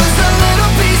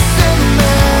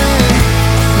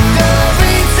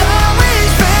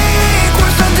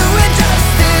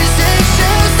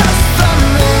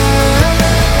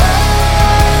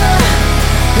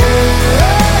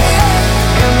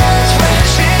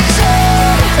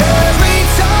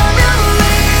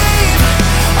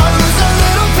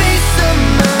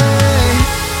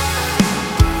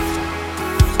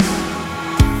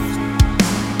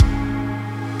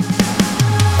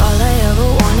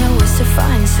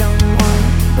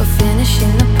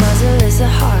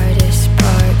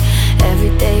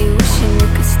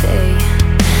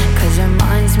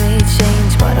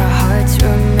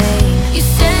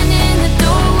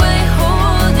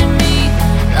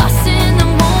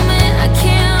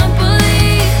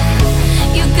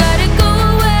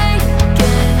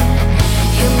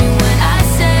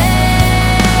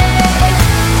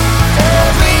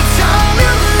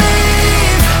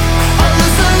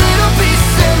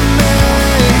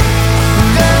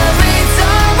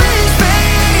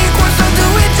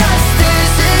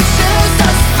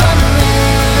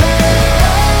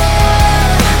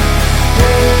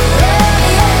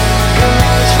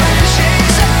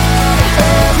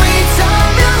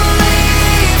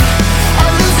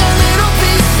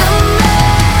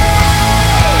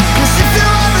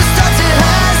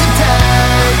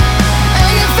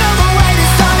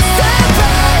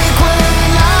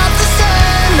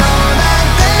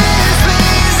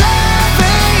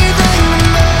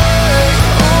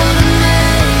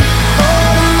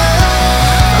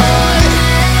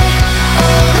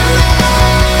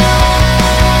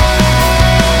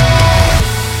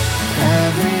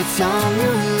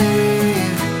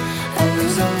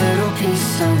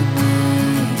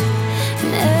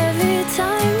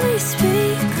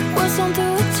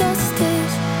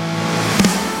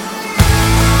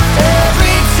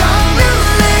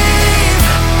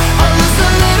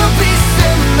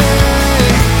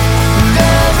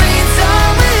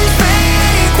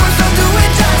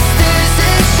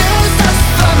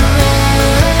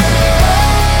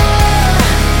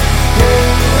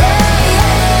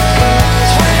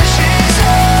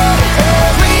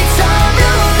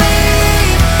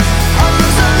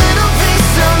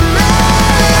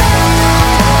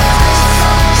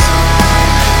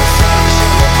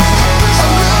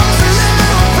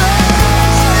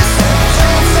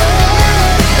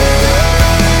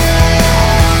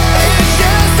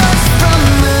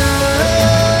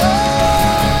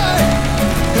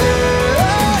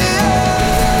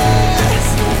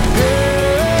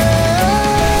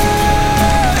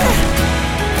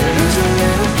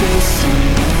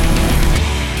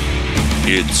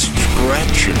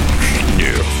 Scratchin'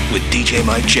 Sniff with DJ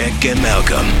Mike Check and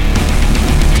Malcolm.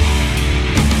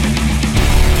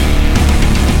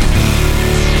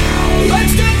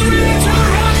 Let's get ready to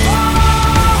rumble.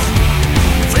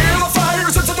 Feel the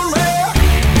fires into the rear.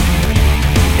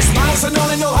 It's nice and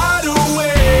only know how to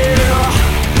wear.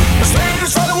 The stage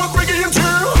is trying to bring you to.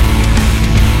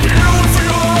 You will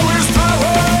feel always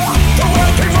power. The way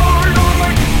came rolling on me.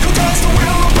 You touch the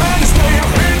wheel of pen. Stay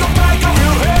in the back of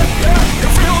your head. Yeah, you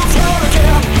feel the flood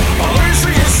again.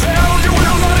 Unleashing yourself. You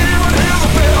will not even hear the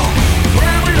bell.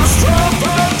 Maybe you're strong,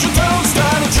 but you don't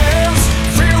stand a chance.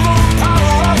 Feel the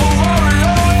power of a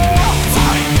warrior.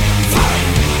 Fight, fight,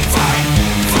 fight,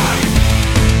 fight.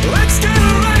 Let's get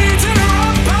ready to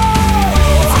rumble.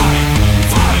 Fight,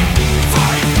 fight,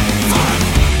 fight, fight.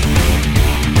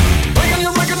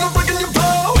 Breaking your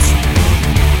bones.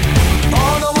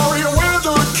 On a warrior with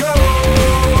a code.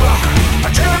 I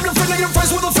jam your finger in your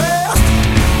face with a fist.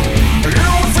 You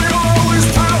will feel always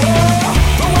power.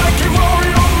 The wacky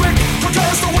warrior lick.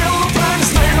 Protest the will of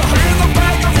brightness. Name in the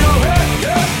back of your head.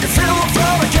 Yeah, you feel the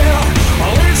flow again.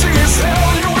 Unleashing his hell.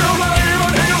 You will not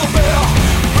even hear the bell.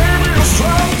 Maybe you're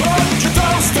strong, but you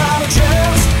don't stand a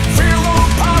chance. Feel the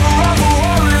power of a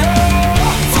warrior.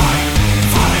 Fight,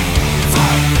 fight,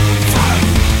 fight, fight.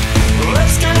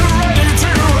 Let's get ready to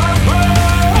rumble.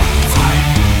 Fight,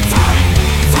 fight,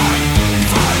 fight,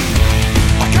 fight.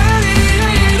 I can't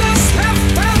eat this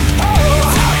left and hold.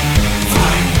 Fight,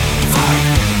 fight, fight,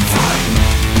 fight.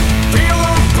 Feel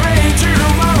the pain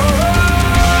tomorrow.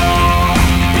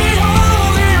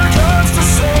 Behold, here comes the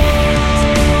soul.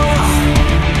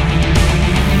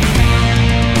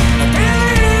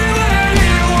 Believe that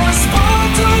you were born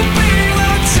to be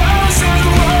the chosen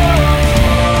one.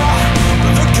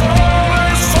 The call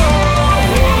is for a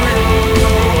warrior.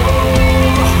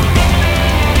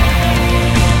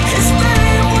 His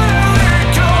name will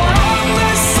echo on the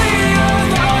sea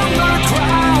and on the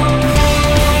ground.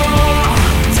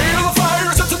 Feel the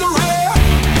fires up to the rear.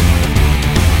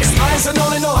 It's nice and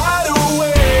only know how to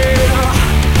wear.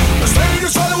 The stage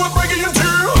is trying to break you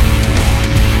into.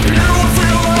 You will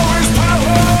feel always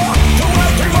power. The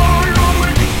wacky warrior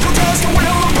lick. You touch the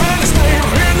wheel of pen. His name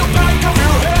in the back of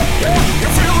your head. Yeah, you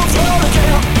feel the flow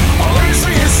again.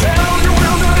 Unleashing his hell. You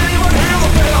will not even hear the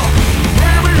bell.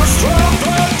 Maybe you're strong,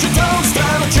 but you don't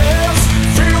stand a chance.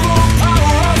 Feel the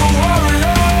power of a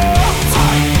warrior.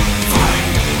 Fight, fight,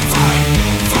 fight,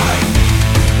 fight.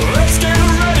 Let's get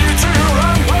ready to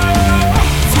rumble.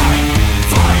 Fight,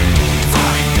 fight,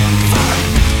 fight, fight.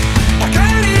 I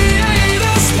can't eat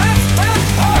this left and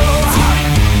hold. Fight,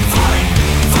 fight,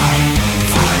 fight,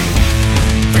 fight.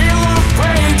 Feel the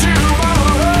pain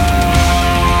tomorrow.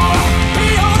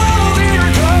 Behold, here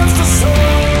comes the soul.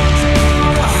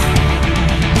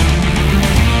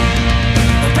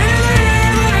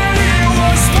 Believe that he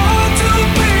was born to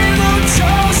be the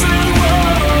chosen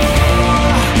one.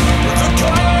 The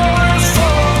call is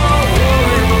for a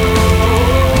warrior.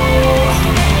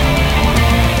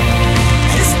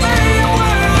 His name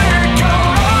will echo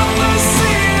on the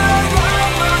sea and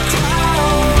on the cloud.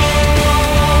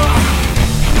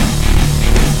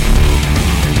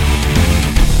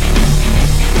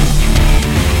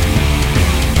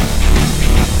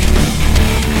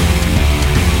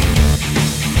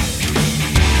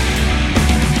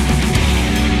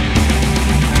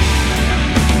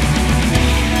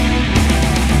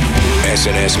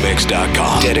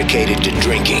 SNSMix.com. Dedicated to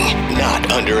drinking, not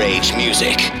underage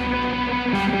music.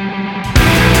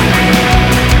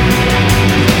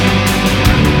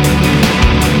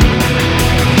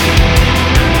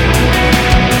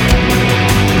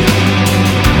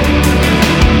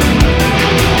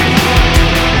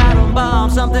 Atom bomb,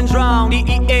 something's wrong.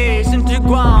 DEA sent to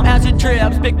Guam. Acid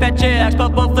trips, big fat checks,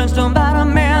 Purple Flintstone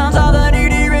bottom mans. All the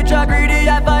needy rich are greedy.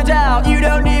 I find out you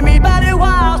don't need me. Body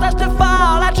wild, starts to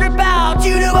fall. I trip out.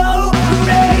 You do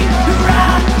hooray,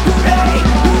 hurrah, hooray,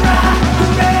 hurrah,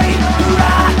 hooray.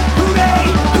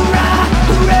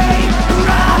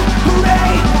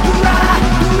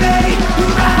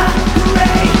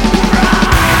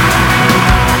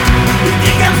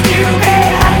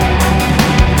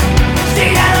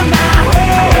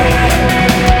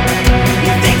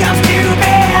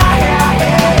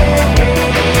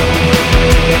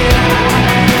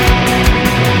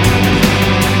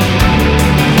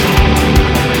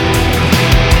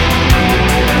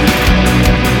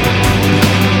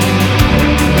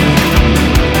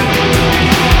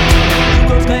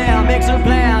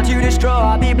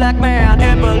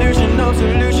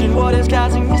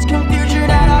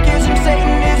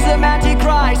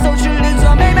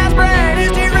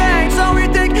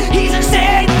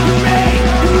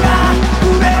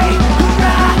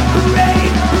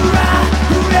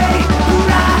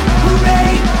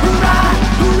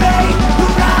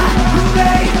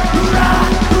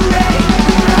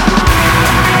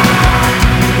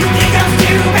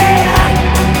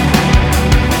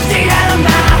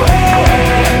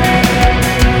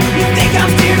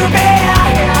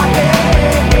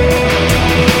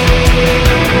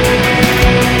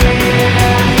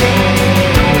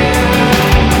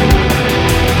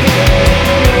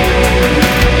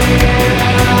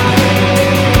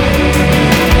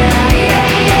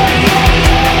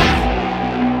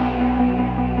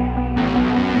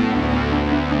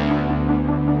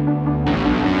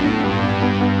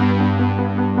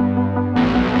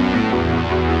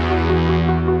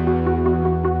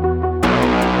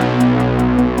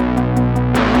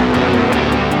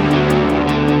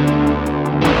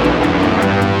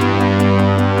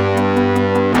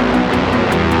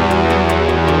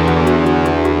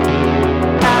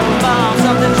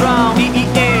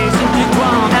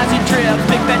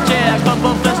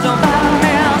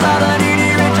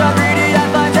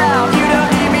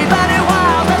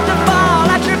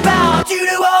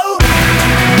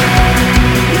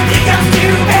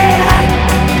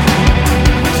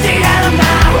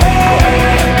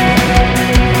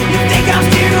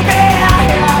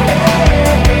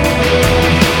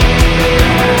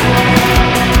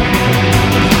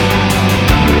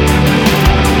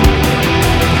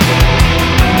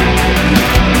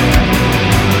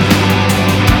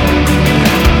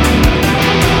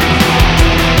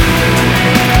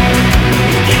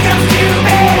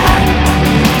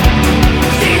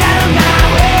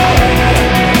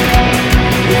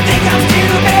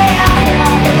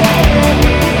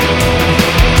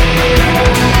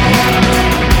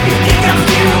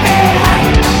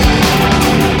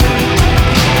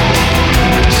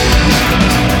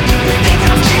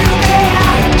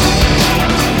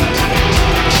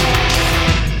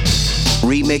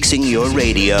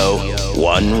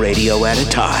 one radio at a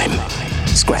time.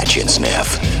 Scratch and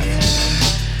Sniff.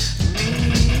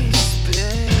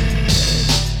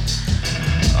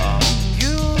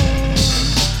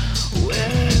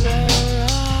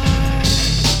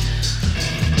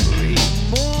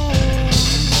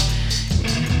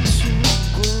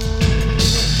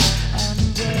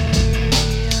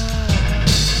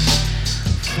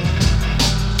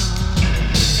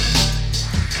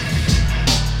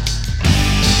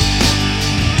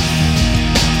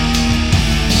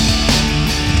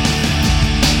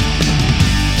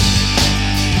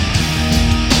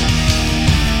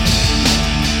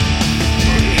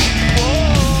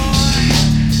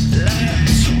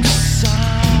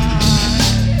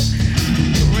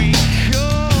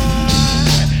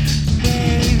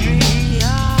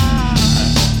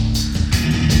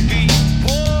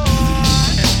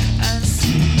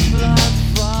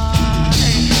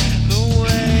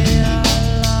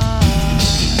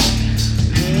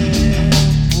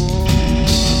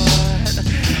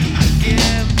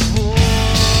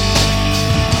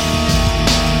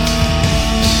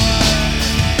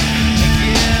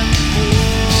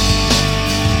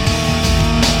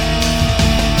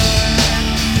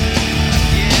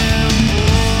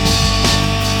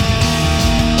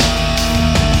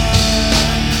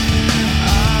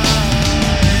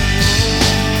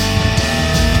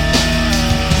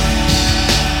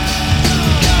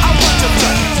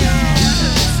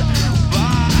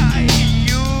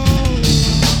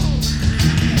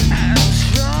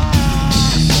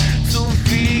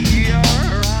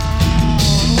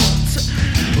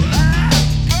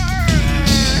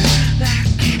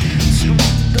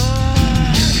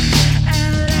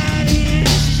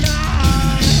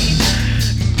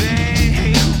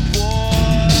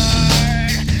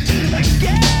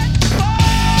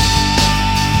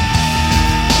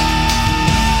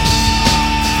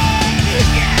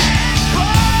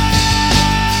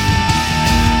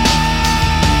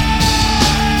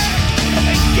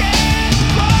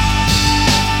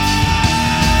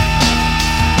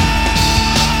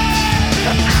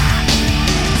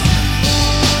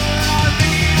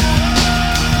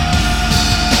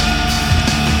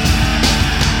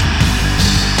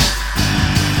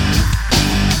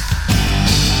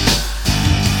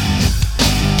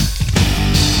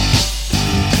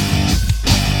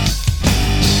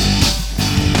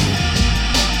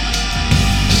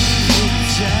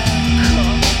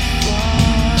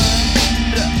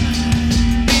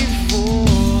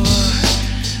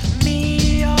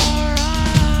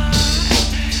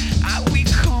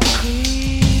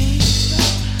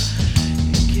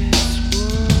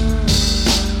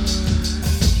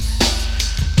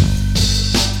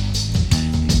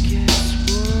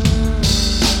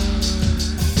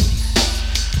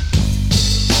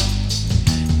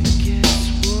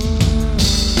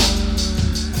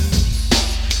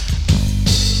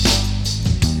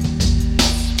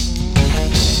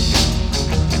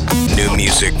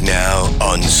 Music now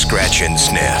on Scratch and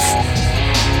Sniff.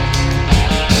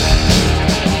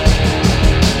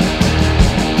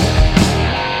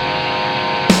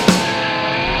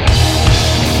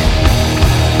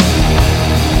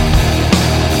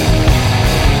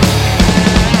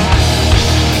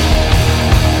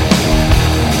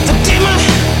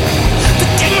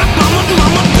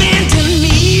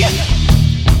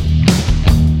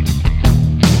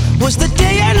 Was the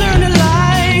day I learned to lie.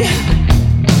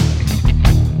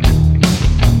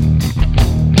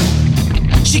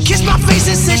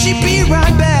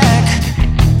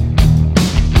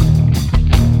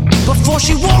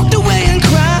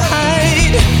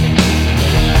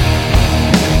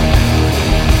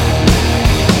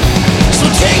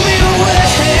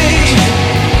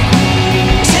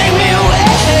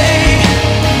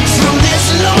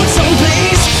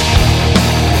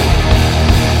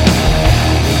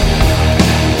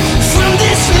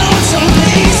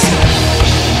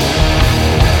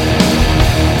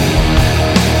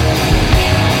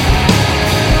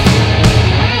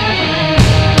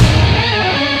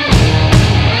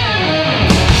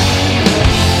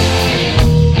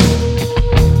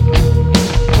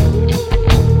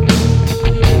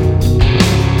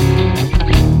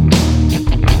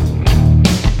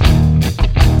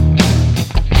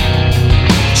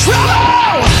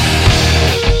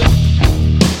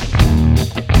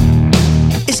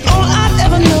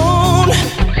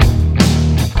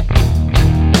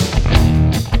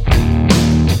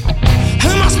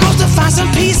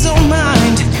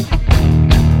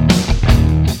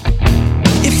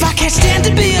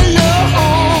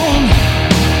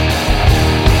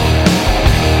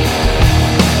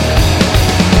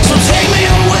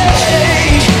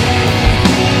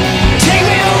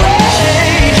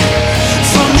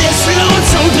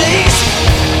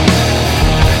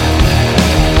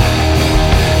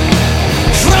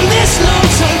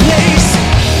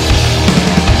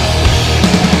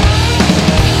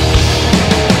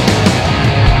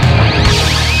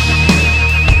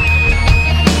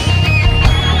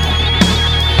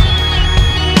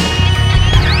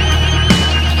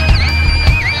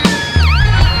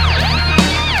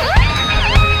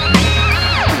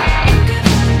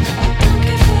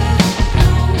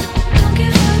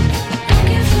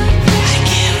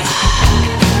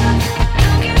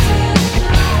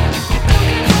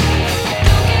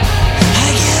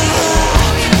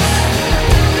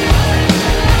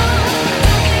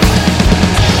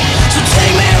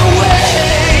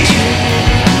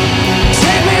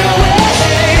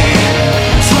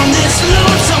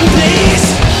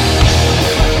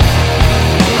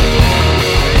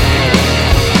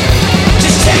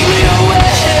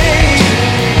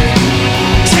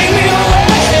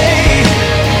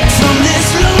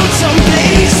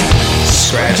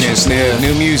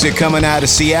 music coming out of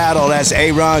Seattle. That's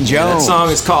Aaron Jones. That song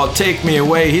is called Take Me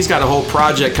Away. He's got a whole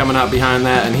project coming out behind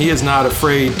that, and he is not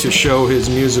afraid to show his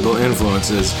musical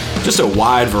influences. Just a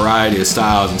wide variety of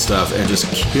styles and stuff, and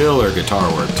just killer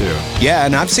guitar work, too. Yeah,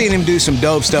 and I've seen him do some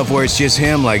dope stuff where it's just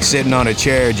him, like, sitting on a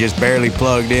chair, just barely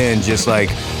plugged in, just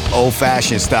like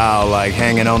old-fashioned style, like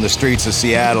hanging on the streets of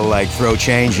Seattle, like throw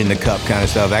change in the cup kind of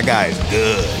stuff. That guy is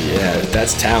good. Yeah,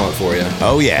 that's talent for you.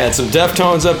 Oh, yeah. Had some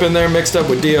Deftones up in there mixed up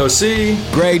with DOC.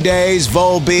 Grey Days,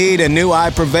 Volbeat, and New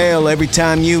I Prevail Every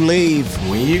Time You Leave.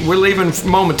 We're leaving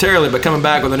momentarily, but coming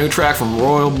back with a new track from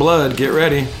Royal Blood. Get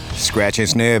ready. Scratch and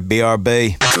Sniff,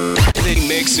 BRB.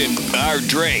 Mixing our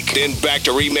Drake, then back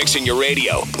to remixing your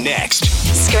radio. Next.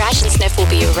 Scratch and Sniff will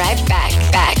be right back.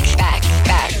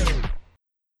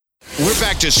 We're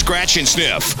back to Scratch and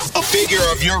Sniff, a figure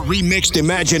of your remixed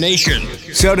imagination.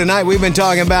 So tonight we've been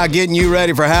talking about getting you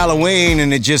ready for Halloween,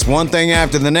 and it's just one thing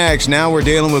after the next. Now we're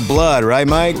dealing with blood, right,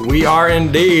 Mike? We are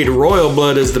indeed. Royal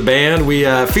Blood is the band. We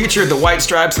featured the White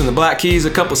Stripes and the Black Keys a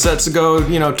couple sets ago,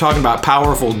 talking about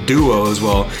powerful duos.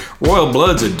 Well, Royal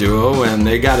Blood's a duo, and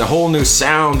they got a whole new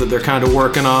sound that they're kind of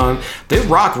working on. They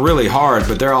rock really hard,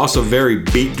 but they're also very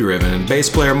beat-driven. And bass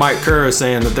player Mike Kerr is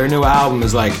saying that their new album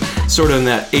is like sort of in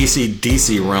that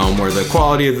AC/DC realm, where the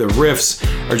quality of the riffs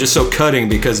are just so cutting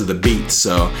because of the beats.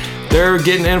 So they're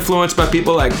getting influenced by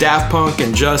people like Daft Punk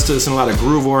and Justice and a lot of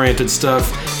groove-oriented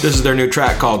stuff. This is their new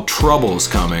track called Trouble's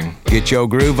Coming. Get your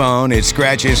groove on. It's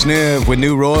Scratch and Sniff with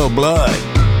new Royal Blood.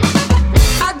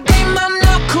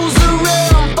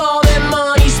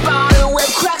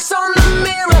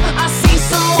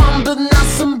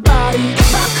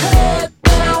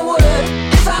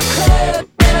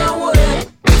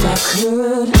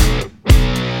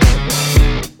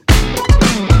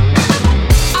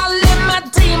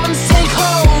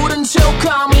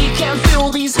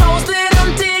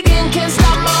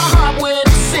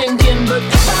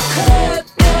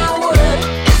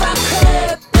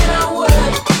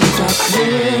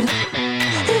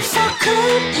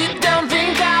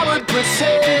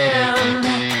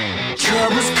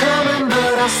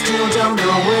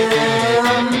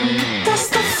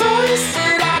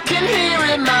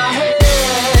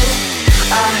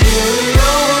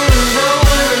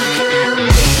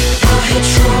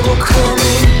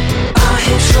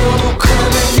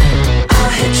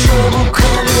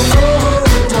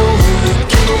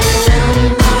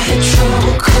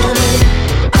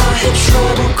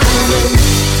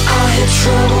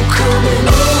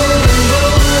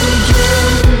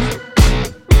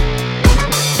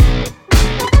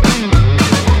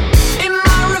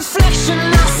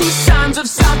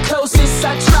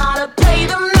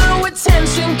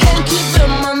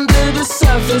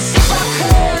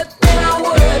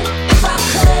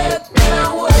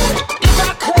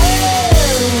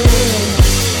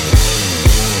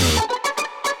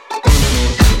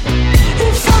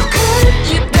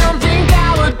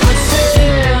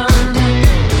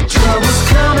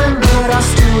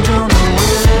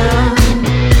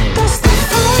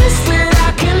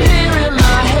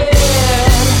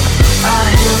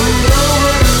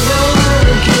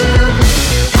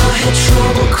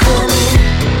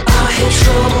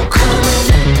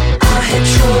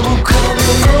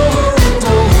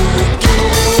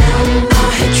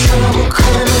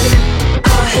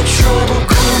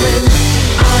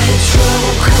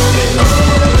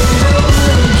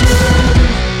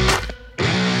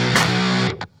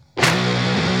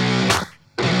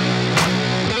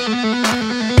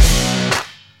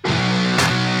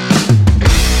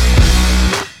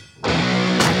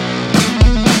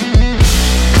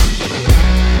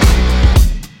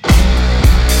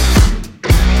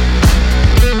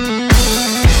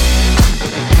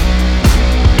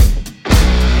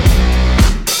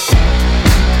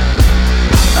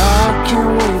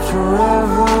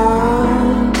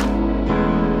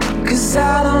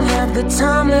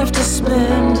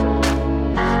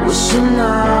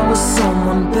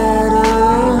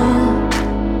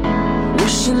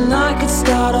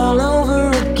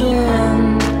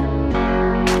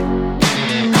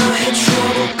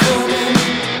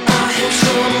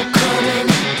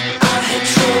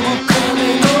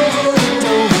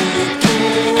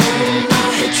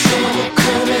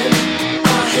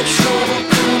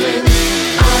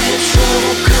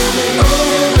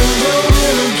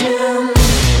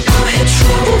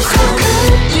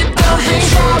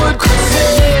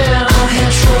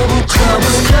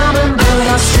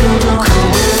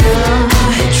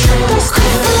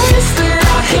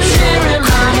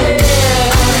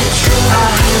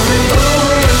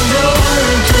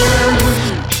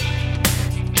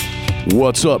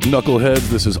 What's up, knuckleheads?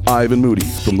 This is Ivan Moody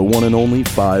from the one and only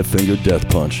Five Finger Death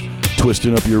Punch.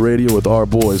 twisting up your radio with our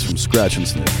boys from Scratch and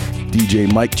Sniff,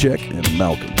 DJ Mike Check and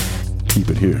Malcolm. Keep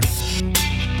it here.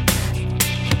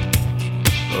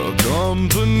 A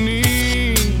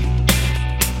company,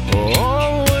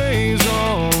 always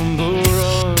on the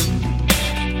run.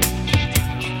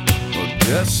 A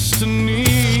destiny,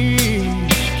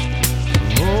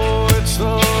 oh, it's the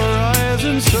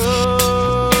rising sun.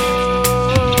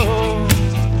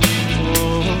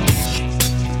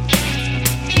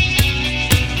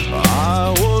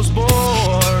 I was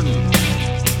born,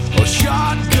 a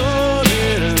shotgun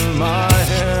in my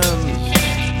hands,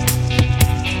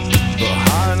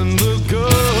 behind the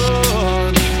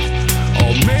gun,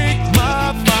 I'll make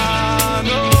my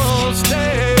final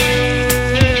stand,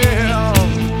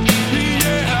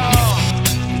 yeah,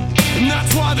 and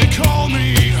that's why they call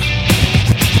me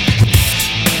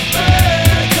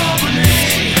Bad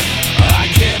Company. I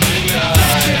can't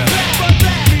deny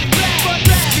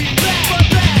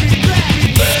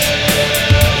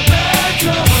Bad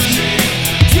Company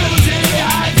till the day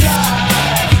I die.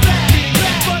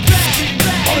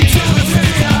 Until the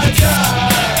day I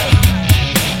die.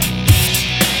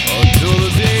 Until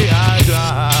the day I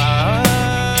die.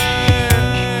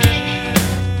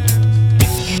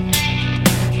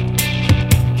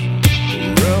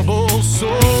 Rebel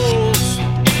souls,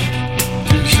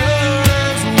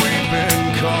 deserters we've been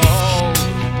called.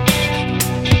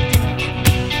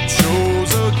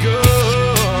 Chose a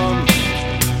gun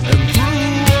and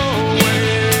threw away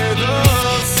the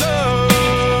sun.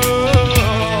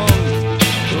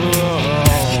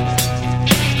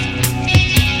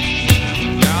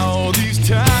 Now these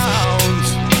towns,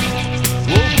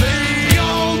 well, they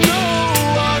all know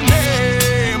our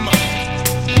name.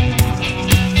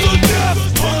 The Death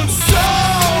Punch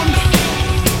sound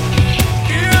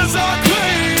is our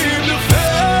claim to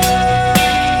fame,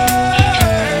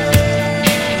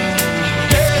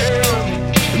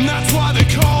 and that's why they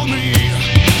call me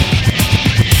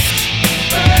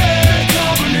Bad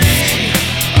Company.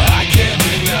 I can't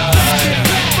deny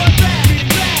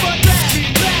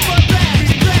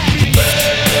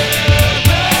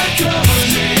Bad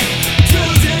Company till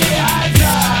the day I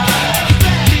die.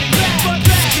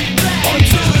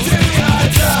 Until the day I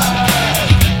die.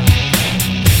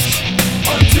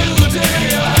 Until the day I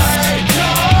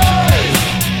die.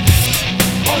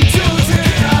 Until the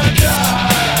day I die.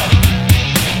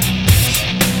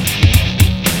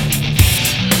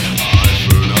 Eye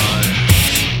for an eye,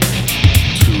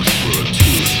 tooth for a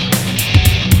tooth,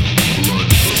 blood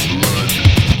for blood.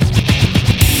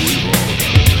 We've all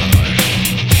gotta die.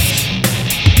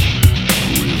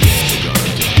 We've all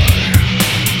gotta die.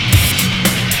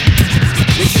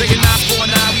 They say an eye for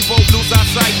an eye, we both lose our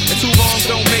sight. And two wrongs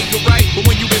don't make it right. But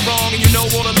when you've been wrong and you know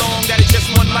all along that it's just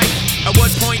one life, at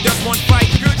what point does one fight?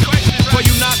 Good question. Before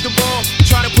you knock the ball,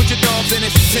 try to put your dogs in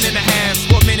it. 10 and a half,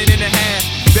 1 minute and a half.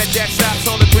 Bet that stops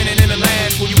all the grinning in the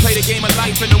last. When you play the game of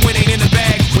life and the win ain't in the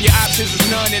bag. When your options is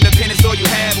none and the pen is all you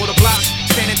have. Or the block,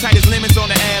 standing tight as lemons on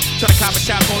the app. Try to cop a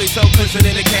shop, only so cleansing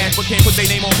in the cash. But can't put their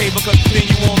name on paper cause then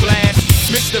you on blast.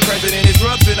 Mr. President, it's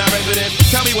drugs in our residence.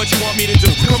 Tell me what you want me to do.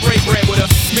 Come break bread with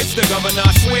us. Mr. Governor,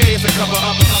 I swear it's a cover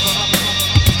up.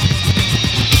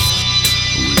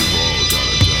 We've all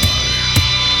gotta die.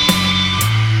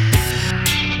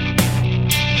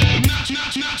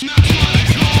 And that's why they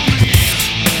call me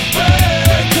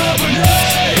Bad Company.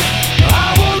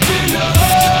 I won't deny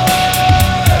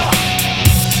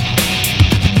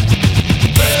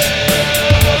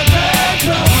Bad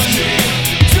Company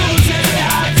till the day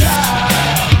I die.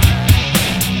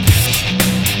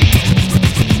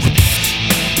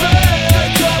 Bad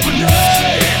Company,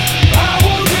 I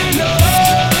won't deny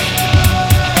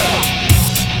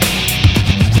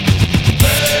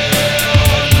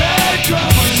Bad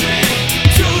Company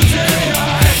till the day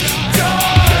I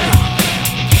die.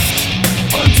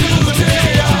 Until the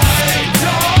day I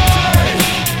die.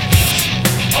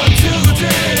 Until the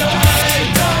day I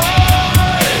die.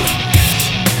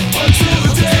 Until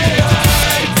the day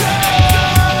I die.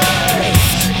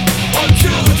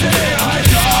 Until the day I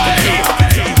die.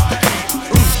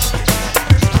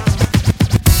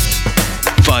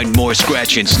 Find more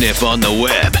Scratch and Sniff on the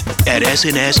web at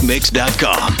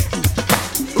snsmix.com.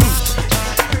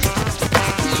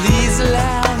 Please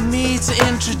allow me to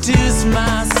introduce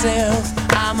myself.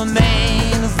 I'm a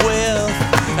man of wealth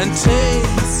and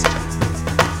taste.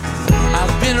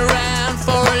 I've been around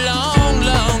for a long,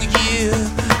 long year.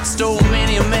 Stole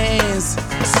many a man's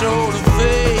soul of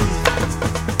faith.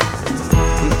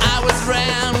 I was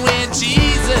around when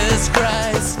Jesus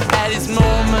Christ had his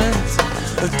moment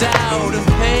of doubt and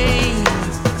pain.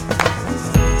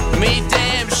 Made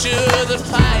damn sure the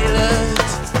pilot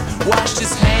washed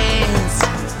his hands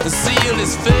and sealed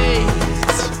his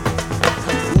face.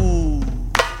 Ooh.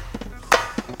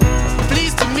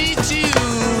 Pleased to meet you.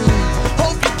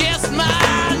 Hope you guessed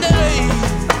my name.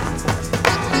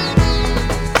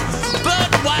 But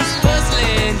what's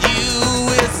puzzling you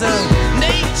is the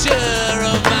nature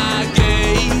of my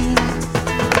game.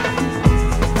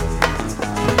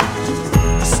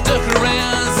 I stuck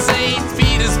around St.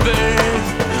 Petersburg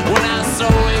when I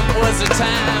saw it was a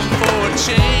time for a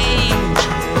change.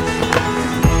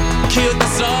 Killed the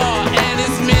Tsar and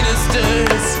his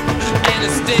ministers.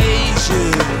 Anastasia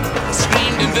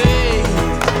screamed in vain.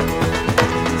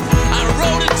 I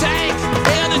rode a tank,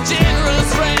 held a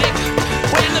generous rank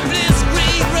when the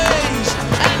blitzkrieg raged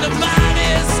and the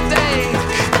bodies stank.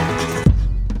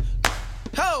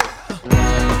 Oh,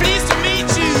 pleased to meet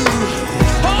you.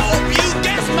 Hope you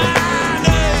guess my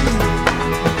name.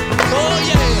 Oh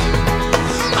yeah.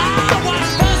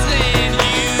 What's puzzling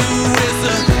you is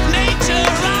the nature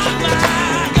of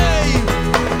my game.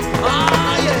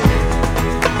 Oh yeah.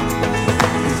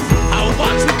 I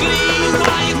watch with glee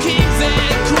while you kings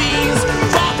and queens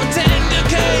fought for 10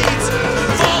 decades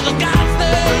for the gods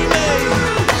they made.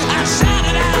 I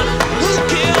shouted out, who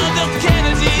killed the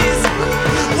Kennedys?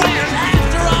 When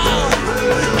after all,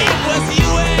 it was you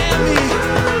and me.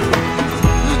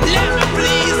 Let me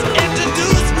please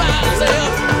introduce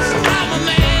myself. I'm a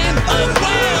man of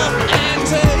wealth and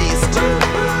taste.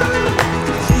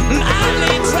 I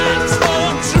lay tracks for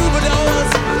troubadours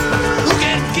who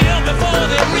get killed before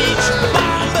they reach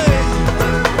Bombay.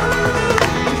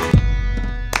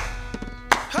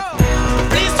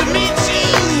 Pleased to meet you.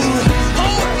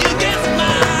 Hope you guess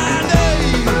my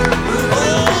name.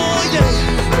 Oh yeah.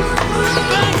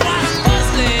 But what's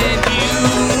puzzling you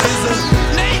is the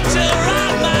nature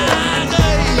of my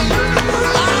name.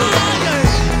 Oh yeah.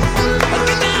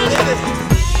 Get down with it.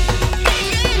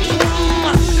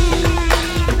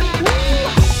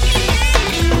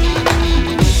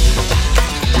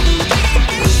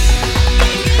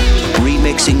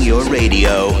 Remixing your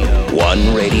radio,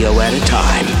 one radio at a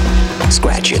time.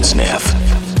 Scratch and Sniff.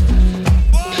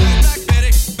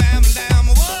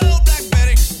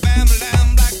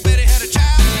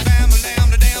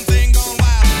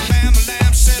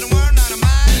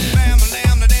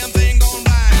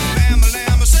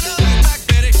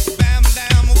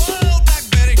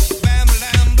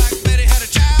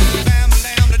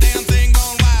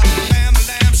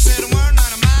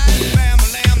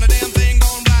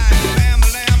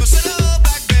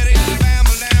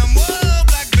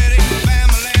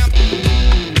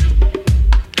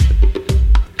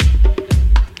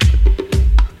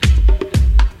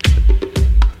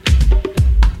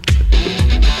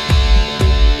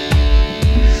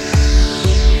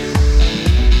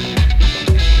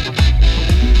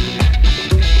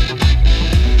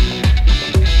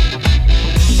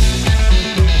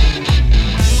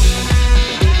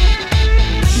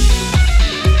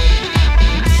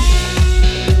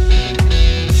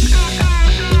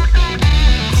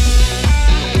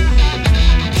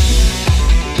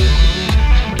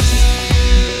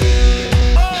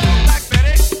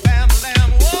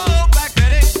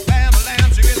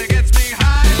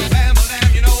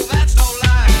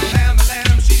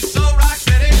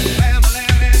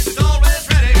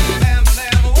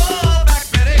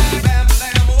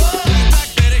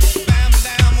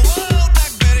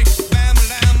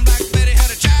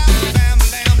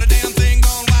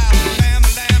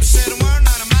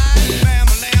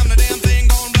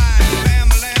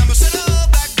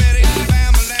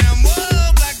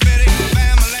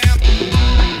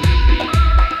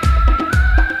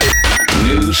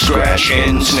 Scratch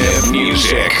and Sniff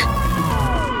music.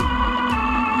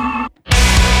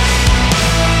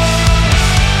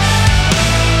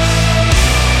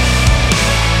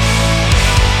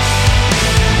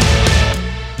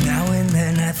 Now and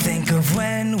then I think of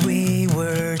when we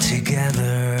were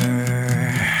together.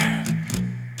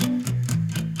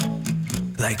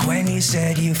 Like when you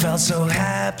said you felt so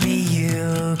happy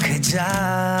you could die.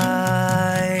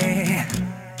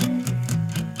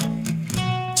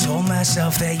 Told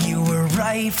myself that you were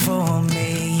right for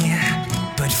me,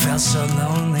 but felt so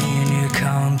lonely in your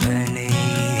company.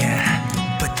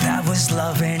 But that was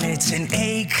love and it's an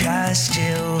ache I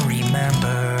still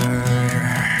remember.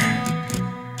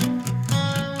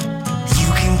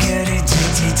 You can get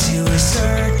addicted to a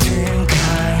certain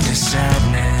kind of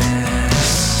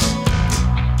sadness,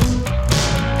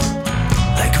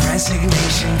 like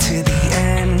resignation to the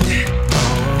end,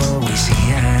 always the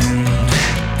end.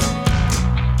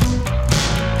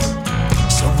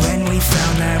 So when we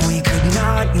found that we could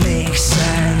not make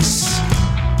sense,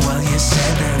 well, you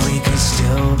said that we could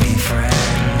still be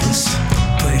friends.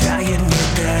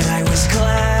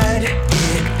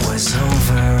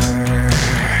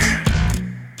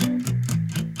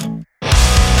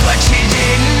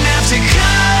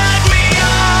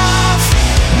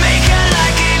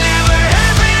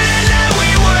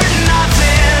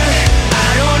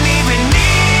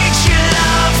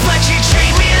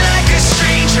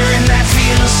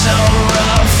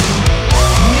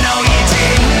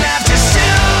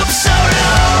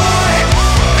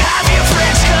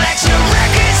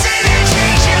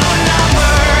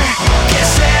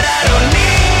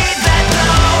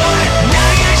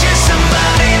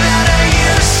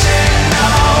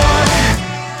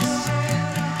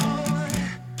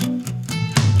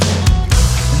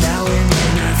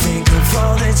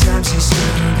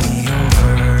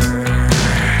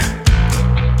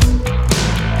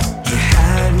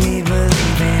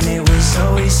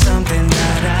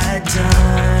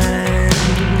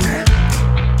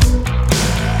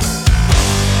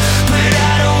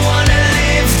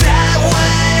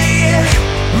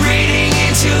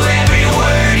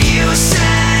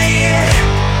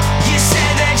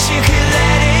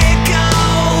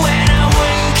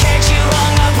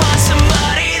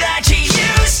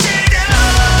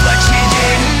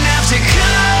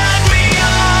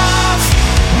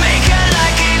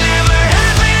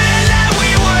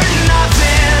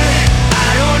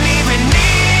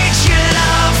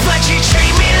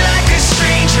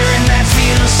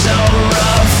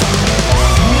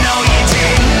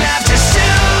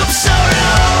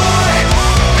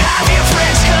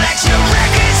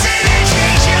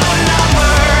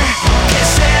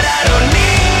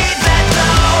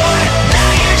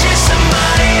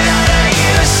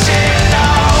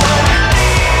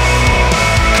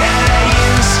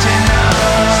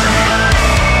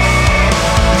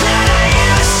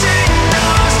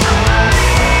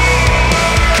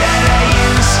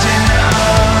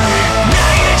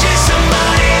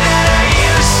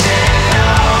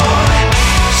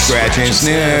 Scratch and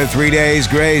Sniff, 3 Days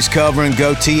Grace covering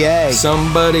Go TA.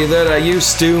 Somebody that I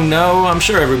used to know. I'm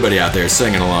sure everybody out there is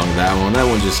singing along to that one. That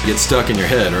one just gets stuck in your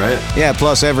head, right? Yeah,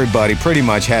 plus everybody pretty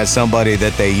much has somebody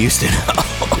that they used to know.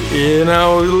 You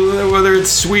know, whether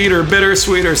it's sweet or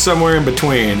bittersweet or somewhere in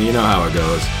between, you know how it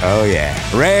goes. Oh, yeah.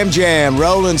 Ram Jam,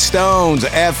 Rolling Stones,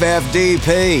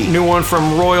 FFDP. New one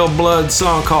from Royal Blood,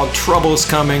 song called Trouble's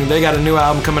Coming. They got a new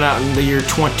album coming out in the year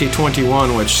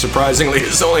 2021, which surprisingly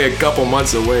is only a couple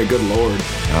months away. Good Lord.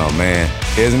 Oh, man.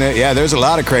 Isn't it? Yeah, there's a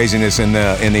lot of craziness in the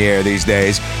air these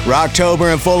days.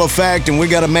 Rocktober in full effect, and we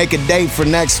got to make a date for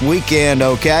next weekend,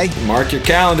 okay? Mark your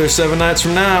calendar, 7 nights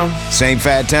from now. Same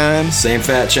fat time. Same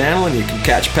fat channel, and you can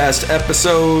catch past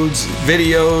episodes,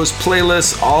 videos,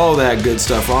 playlists, all that good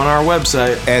stuff on our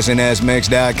website.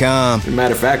 SNSmix.com. As a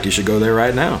matter of fact, you should go there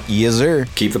right now. Yes, sir.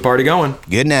 Keep the party going.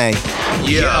 Good night.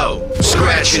 Yo,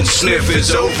 Scratch and Sniff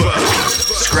is over.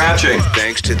 Scratching.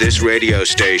 Thanks to this radio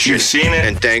station. You've seen it.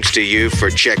 And thanks to you for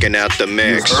checking out the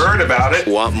mix. You've heard about it.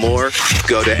 Want more?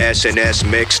 Go to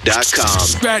snsmix.com.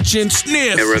 Scratch and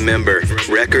Sniff. And remember,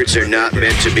 records are not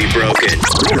meant to be broken.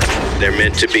 They're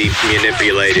meant to be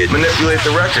manipulated. Manipulate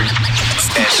the record.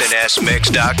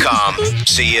 snsmix.com.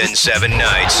 See you in 7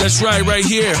 nights. That's right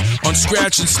here on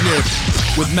Scratch and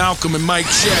Sniff with Malcolm and Mike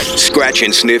Check. Scratch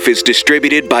and Sniff is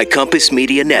distributed by Compass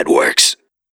Media Networks.